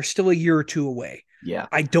story. They're still a year or two away. Yeah.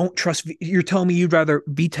 I don't trust. You're telling me you'd rather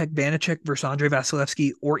Vitek Vanacek versus Andrei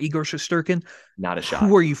Vasilevsky or Igor Shesterkin? Not a shot.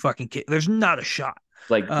 Who are you fucking kidding? There's not a shot.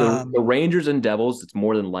 Like the Rangers and Devils, it's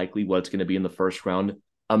more than likely what it's going to be in the first round.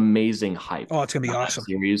 Amazing hype. Oh, it's going to be awesome.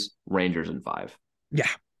 Series, Rangers in 5. Yeah.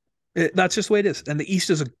 That's just the way it is. And the East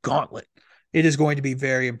is a gauntlet. It is going to be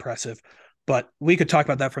very impressive. But we could talk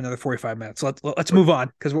about that for another 45 minutes. Let's move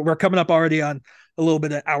on because we're coming up already on a little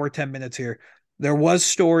bit of hour, 10 minutes here. There was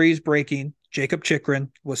stories breaking. Jacob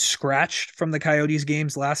Chychrun was scratched from the Coyotes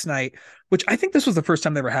games last night, which I think this was the first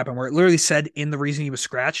time that ever happened where it literally said in the reason he was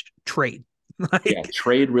scratched, trade.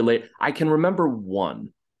 Trade related. I can remember one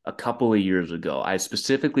a couple of years ago. I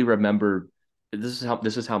specifically remember this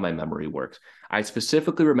is how my memory works. I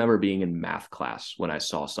specifically remember being in math class when I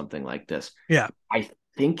saw something like this. Yeah. I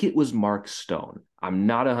think it was Mark Stone. I'm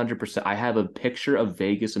not 100%. I have a picture of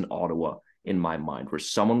Vegas and Ottawa in my mind where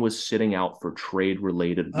someone was sitting out for trade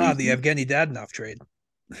related reasons. The Evgeny Dadonov trade.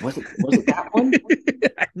 Was it that one?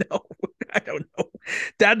 I know. I don't know.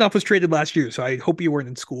 Dadonov was traded last year, so I hope you weren't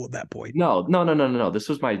in school at that point. No. This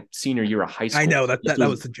was my senior year of high school. I know that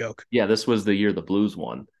was the joke. Yeah, this was the year the Blues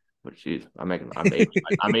won. But geez, I'm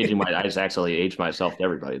aging my. I just actually aged myself to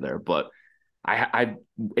everybody there. But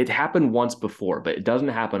it happened once before, but it doesn't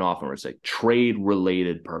happen often. Where it's like trade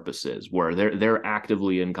related purposes, where they're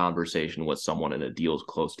actively in conversation with someone and a deal's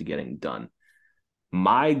close to getting done.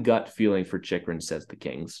 My gut feeling for Chychrun says the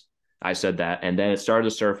Kings. I said that, and then it started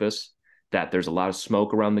to surface that there's a lot of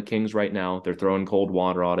smoke around the Kings right now. They're throwing cold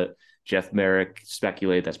water on it. Jeff Merrick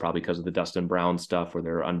speculated that's probably because of the Dustin Brown stuff, where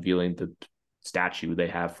they're unveiling the statue they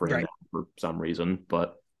have for him for some reason.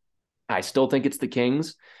 But I still think it's the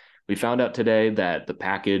Kings. We found out today that the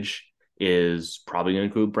package is probably going to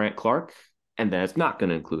include Brandt Clarke, and then it's not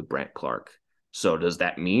going to include Brandt Clarke. So does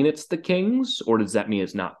that mean it's the Kings, or does that mean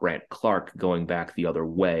it's not Brandt Clarke going back the other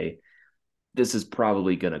way? This is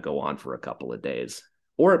probably going to go on for a couple of days,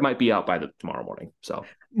 or it might be out by tomorrow morning. So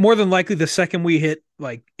more than likely, the second we hit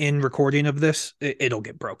like in recording of this, it'll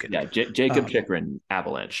get broken. Yeah, Jacob Chychrun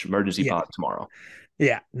Avalanche emergency pod tomorrow.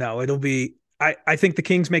 Yeah, no, it'll be. I think the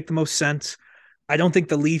Kings make the most sense. I don't think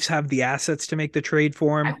the Leafs have the assets to make the trade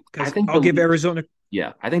for him because I'll give Arizona.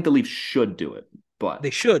 Yeah, I think the Leafs should do it, but they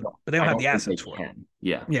should, but they don't have the assets for it.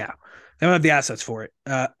 Yeah, they don't have the assets for it.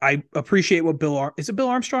 I appreciate what is it Bill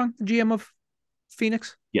Armstrong, the GM of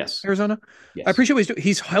Phoenix? Yes, Arizona. Yes. I appreciate what he's doing.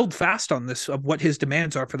 He's held fast on this of what his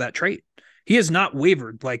demands are for that trade. He has not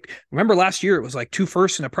wavered. Like, remember last year, it was like 2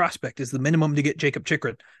 firsts and a prospect is the minimum to get Jacob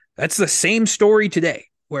Chychrun. That's the same story today,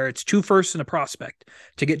 where it's 2 firsts and a prospect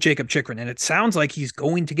to get Jacob Chychrun. And it sounds like he's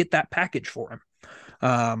going to get that package for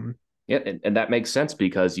him. Yeah, and that makes sense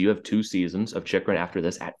because you have 2 seasons of Chychrun after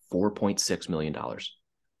this at $4.6 million.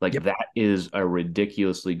 Like, that is a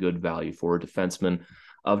ridiculously good value for a defenseman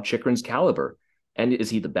of Chychrun's caliber. And is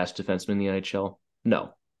he the best defenseman in the NHL?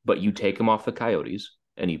 No. But you take him off the Coyotes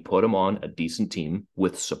and you put him on a decent team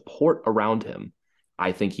with support around him.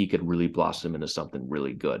 I think he could really blossom into something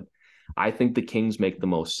really good. I think the Kings make the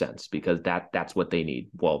most sense because that's what they need.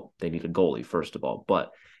 Well, they need a goalie, first of all,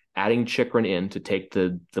 but adding Chychrun in to take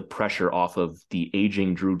the pressure off of the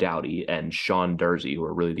aging Drew Doughty and Sean Durzi, who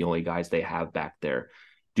are really the only guys they have back there,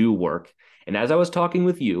 do work. And as I was talking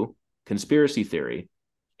with you, conspiracy theory,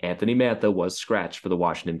 Anthony Mantha was scratched for the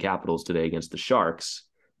Washington Capitals today against the Sharks.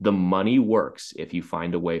 The money works if you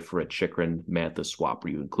find a way for a Chychrun-Mantha swap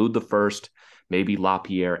where you include the first, maybe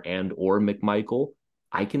LaPierre and or McMichael.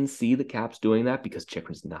 I can see the Caps doing that because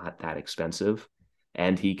Chychrun's not that expensive,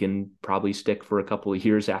 and he can probably stick for a couple of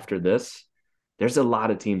years after this. There's a lot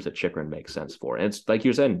of teams that Chychrun makes sense for. And it's like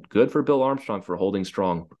you're saying, good for Bill Armstrong for holding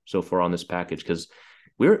strong so far on this package because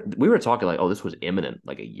we were talking like, oh, this was imminent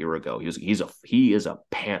like a year ago. He is a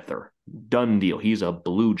Panther. Done deal. He's a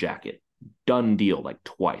Blue Jacket. Done deal like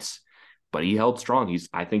twice. But he held strong.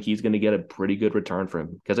 I think he's going to get a pretty good return for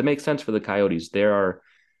him because it makes sense for the Coyotes. There are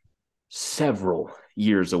several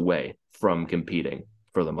years away from competing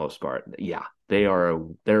for the most part. Yeah, they're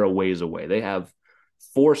a ways away. They have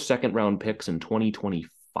 4 second-round picks in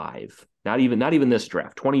 2025. Not even this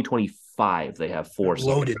draft. 2025, they have 4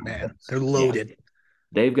 loaded, man. Picks. They're loaded. Yeah.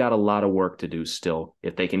 They've got a lot of work to do still.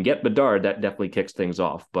 If they can get Bedard, that definitely kicks things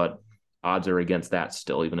off. But odds are against that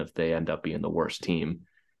still, even if they end up being the worst team.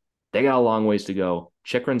 They got a long ways to go.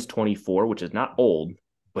 Chychrun's 24, which is not old,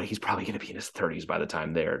 but he's probably going to be in his 30s by the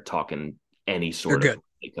time they're talking any sort of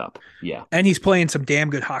makeup. Yeah. And he's playing some damn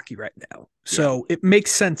good hockey right now. So it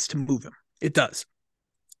makes sense to move him. It does.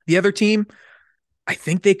 The other team, I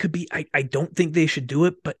think they could be, I don't think they should do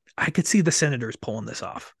it, but I could see the Senators pulling this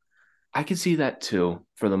off. I can see that too,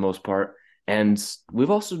 for the most part. And we've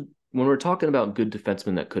also, when we're talking about good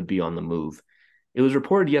defensemen that could be on the move, it was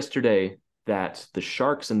reported yesterday that the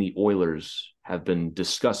Sharks and the Oilers have been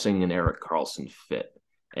discussing an Erik Karlsson fit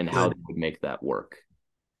and how they would make that work,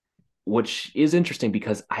 which is interesting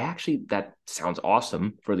because that sounds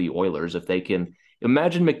awesome for the Oilers if they can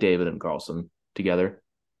imagine McDavid and Karlsson together.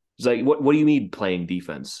 It's like, what do you need playing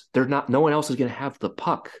defense? No one else is going to have the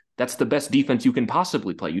puck. That's the best defense you can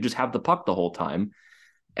possibly play. You just have the puck the whole time.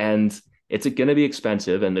 And it's going to be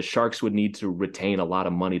expensive, and the Sharks would need to retain a lot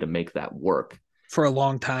of money to make that work. For a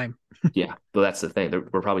long time. Yeah, but that's the thing.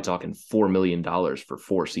 We're probably talking $4 million for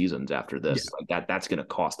 4 seasons after this. Yeah. Like that's going to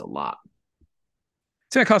cost a lot.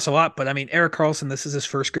 It's going to cost a lot, but I mean, Erik Karlsson, this is his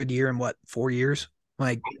first good year in 4 years?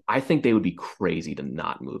 Like, I think they would be crazy to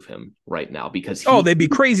not move him right now because they'd be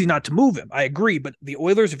crazy not to move him. I agree, but the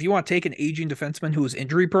Oilers, if you want to take an aging defenseman who is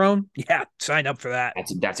injury prone, sign up for that.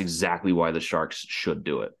 That's exactly why the Sharks should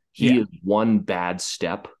do it. He is one bad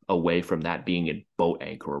step away from that being a boat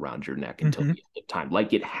anchor around your neck until the end of time,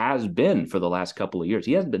 like it has been for the last couple of years.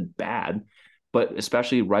 He hasn't been bad, but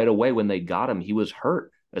especially right away when they got him, he was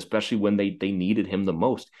hurt, especially when they needed him the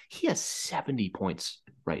most. He has 70 points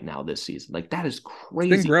right now this season. Like, that is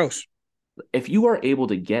crazy. It's been gross. If you are able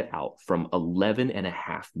to get out from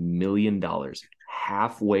 $11.5 million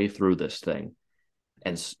halfway through this thing,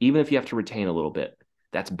 and even if you have to retain a little bit,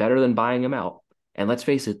 that's better than buying him out. And let's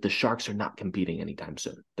face it, the Sharks are not competing anytime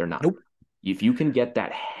soon. They're not. Nope. If you can get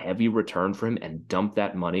that heavy return for him and dump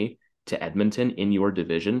that money to Edmonton in your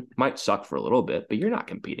division, might suck for a little bit, but you're not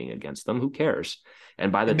competing against them. Who cares?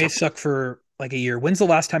 And by the time, it may suck for like a year. When's the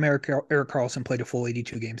last time Erik Karlsson played a full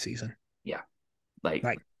 82-game season? Yeah. Like,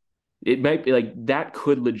 it might be like that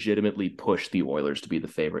could legitimately push the Oilers to be the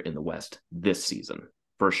favorite in the West this season,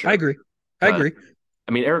 for sure. I agree.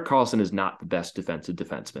 I mean, Erik Karlsson is not the best defensive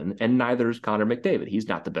defenseman, and neither is Connor McDavid. He's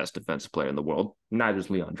not the best defensive player in the world. Neither is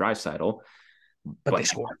Leon Draisaitl. But they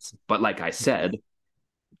score. But like I said,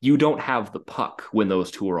 you don't have the puck when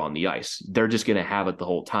those two are on the ice. They're just going to have it the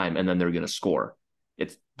whole time, and then they're going to score.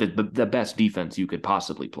 It's the best defense you could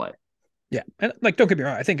possibly play. Yeah, and like, don't get me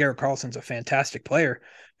wrong, I think Erik Karlsson's a fantastic player.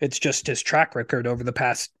 It's just his track record over the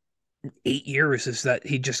past 8 years is that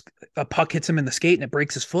a puck hits him in the skate and it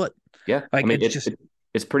breaks his foot. Yeah, like, I mean,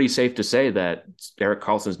 it's pretty safe to say that Erik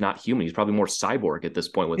Karlsson's not human. He's probably more cyborg at this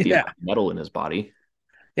point with the metal in his body.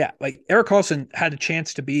 Yeah, like Erik Karlsson had a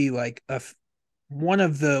chance to be like one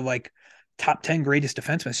of the like top 10 greatest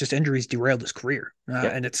defensemen. It's just injuries derailed his career,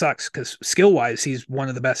 and it sucks because skill wise, he's one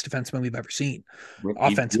of the best defensemen we've ever seen.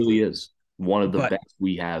 Offensively, he really is one of the best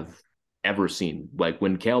we have ever seen. Like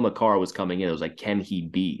when Cale Makar was coming in, it was like, can he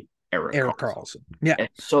be Erik Karlsson? Yeah,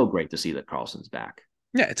 it's so great to see that Karlsson's back.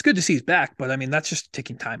 Yeah, it's good to see he's back, but I mean, that's just a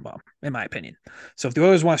ticking time bomb, in my opinion. So if the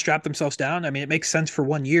Oilers want to strap themselves down, I mean, it makes sense for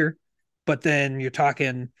 1 year, but then you're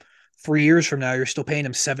talking 3 years from now, you're still paying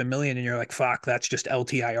him $7 million, and you're like, fuck, that's just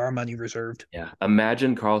LTIR money reserved. Yeah.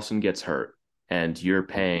 Imagine Karlsson gets hurt and you're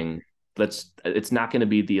paying, it's not going to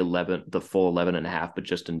be the full 11 and a half, but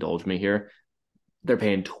just indulge me here. They're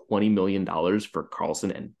paying $20 million for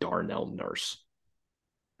Karlsson and Darnell Nurse.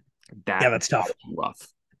 That's tough. Rough.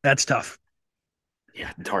 That's tough. Yeah,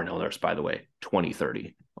 Darnell Nurse, by the way,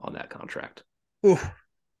 2030 on that contract. Ooh,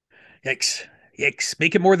 yikes.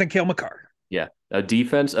 Make it more than Cale Makar. Yeah, a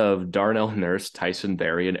defense of Darnell Nurse, Tyson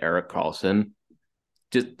Barrie, and Erik Karlsson,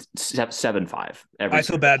 just 7-5. I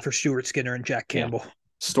feel bad for Stuart Skinner and Jack Campbell. Yeah.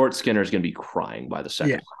 Stuart Skinner is going to be crying by the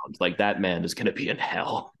second round. Like, that man is going to be in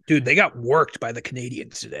hell. Dude, they got worked by the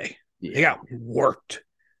Canadians today. Yeah. They got worked.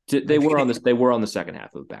 They were on the second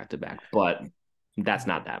half of back-to-back, but that's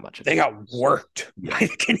not that much. They got worked by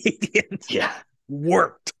the Canadians. Yeah.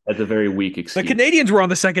 Worked. That's a very weak excuse. The Canadians were on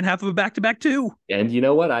the second half of a back-to-back too. And you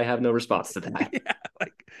know what? I have no response to that. Yeah,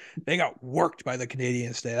 like they got worked by the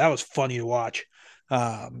Canadians today. That was funny to watch.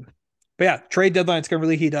 But yeah, trade deadline's going to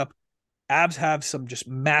really heat up. Avs have some just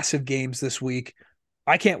massive games this week.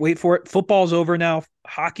 I can't wait for it. Football's over now.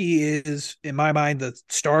 Hockey is, in my mind, the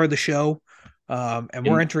star of the show. And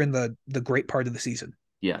we're entering the great part of the season.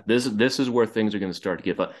 Yeah, this is where things are going to start to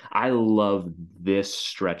get fun. I love this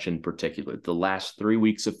stretch in particular. The last 3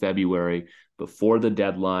 weeks of February before the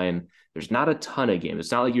deadline, there's not a ton of games.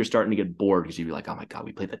 It's not like you're starting to get bored because you'd be like, oh my God,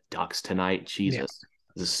 we play the Ducks tonight. Jesus,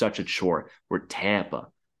 This is such a chore. We're Tampa,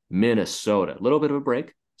 Minnesota, a little bit of a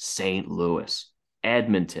break. St. Louis,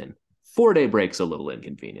 Edmonton, 4-day break's a little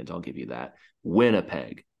inconvenient. I'll give you that.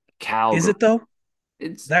 Winnipeg, Calgary. Is it though?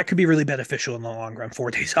 That could be really beneficial in the long run, 4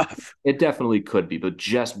 days off. It definitely could be, but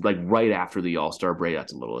just like right after the All-Star break,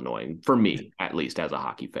 that's a little annoying for me, at least as a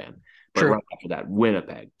hockey fan. But right after that,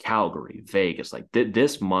 Winnipeg, Calgary, Vegas, like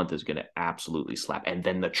this month is going to absolutely slap. And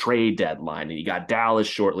then the trade deadline, and you got Dallas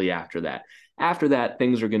shortly after that. After that,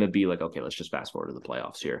 things are going to be like, okay, let's just fast forward to the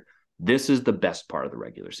playoffs here. This is the best part of the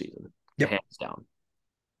regular season, hands down.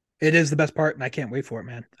 It is the best part, and I can't wait for it,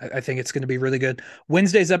 man. I think it's going to be really good.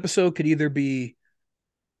 Wednesday's episode could either be,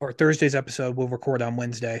 or Thursday's episode, we'll record on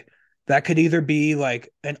Wednesday. That could either be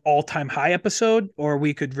like an all-time high episode, or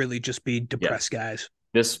we could really just be depressed guys.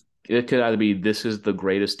 It could either be this is the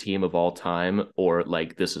greatest team of all time, or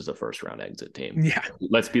like this is the first round exit team. Yeah.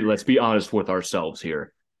 Let's be honest with ourselves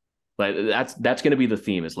here. Like that's going to be the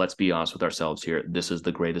theme, is let's be honest with ourselves here. This is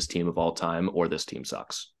the greatest team of all time, or this team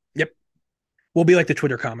sucks. Yep. We'll be like the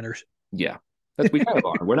Twitter commenters. Yeah. We kind of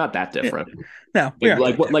are. We're not that different. No.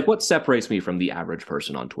 What separates me from the average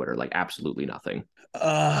person on Twitter? Like absolutely nothing.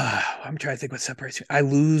 I'm trying to think what separates me. I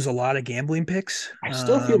lose a lot of gambling picks. I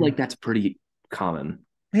still feel like that's pretty common.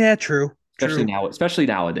 Yeah, true. Especially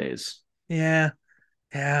nowadays. Yeah.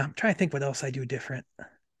 I'm trying to think what else I do different.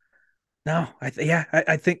 No, I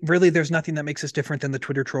think really there's nothing that makes us different than the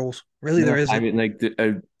Twitter trolls. Really, there isn't. I mean, like,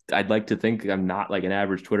 I'd like to think I'm not like an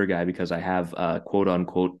average Twitter guy because I have a quote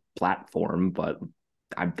unquote platform, but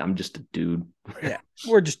I'm just a dude. Yeah,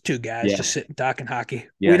 we're just two guys just sitting talking hockey.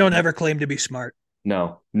 Yeah. We don't ever claim to be smart.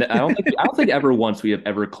 No, I don't think ever once we have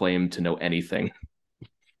ever claimed to know anything,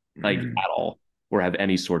 like at all, or have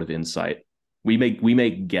any sort of insight. We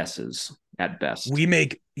make guesses at best.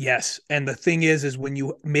 And the thing is when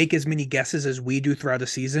you make as many guesses as we do throughout a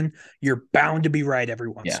season, you're bound to be right every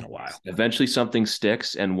once in a while. Eventually something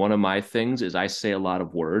sticks, and one of my things is I say a lot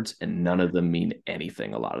of words and none of them mean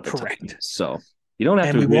anything a lot of the time. So you don't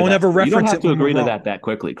have to. We won't ever reference it. You don't have to agree to that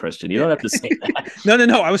quickly, Christian. You don't have to say that.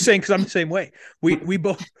 No. I was saying, because I'm the same way. We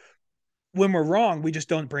both, when we're wrong, we just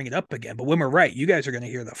don't bring it up again. But when we're right, you guys are going to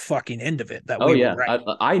hear the fucking end of it. Were right.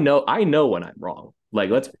 I know when I'm wrong. Like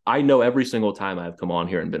I know every single time I've come on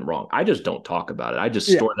here and been wrong. I just don't talk about it. I just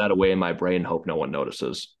store that away in my brain and hope no one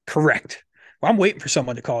notices. Correct. Well, I'm waiting for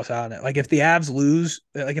someone to call us out on it. Like if the Avs lose,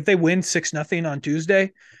 like if they win 6-0 on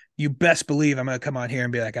Tuesday, you best believe I'm going to come on here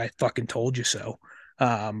and be like, I fucking told you so.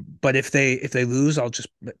 But if they lose,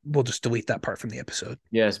 we'll just delete that part from the episode.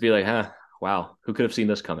 Yeah, it's be like, wow, who could have seen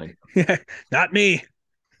this coming? Not me.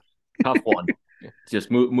 Tough one.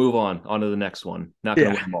 Just move on to the next one. Not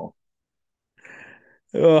going to win them all.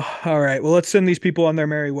 Oh, all right. Well, let's send these people on their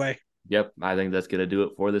merry way. Yep. I think that's going to do it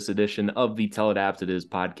for this edition of the Tell It Avs It Is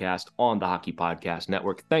podcast on the Hockey Podcast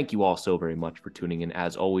Network. Thank you all so very much for tuning in.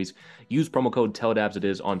 As always, use promo code Tell It Avs It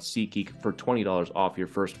Is on SeatGeek for $20 off your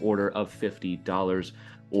first order of $50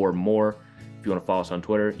 or more. If you want to follow us on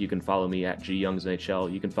Twitter, you can follow me at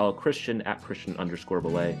GYoungsNHL. You can follow Christian at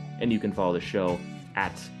Christian_Belay. And you can follow the show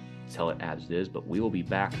at Tell It As It Is. But we will be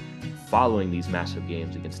back following these massive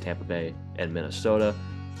games against Tampa Bay and Minnesota.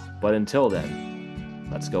 But until then,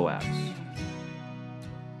 let's go Avs.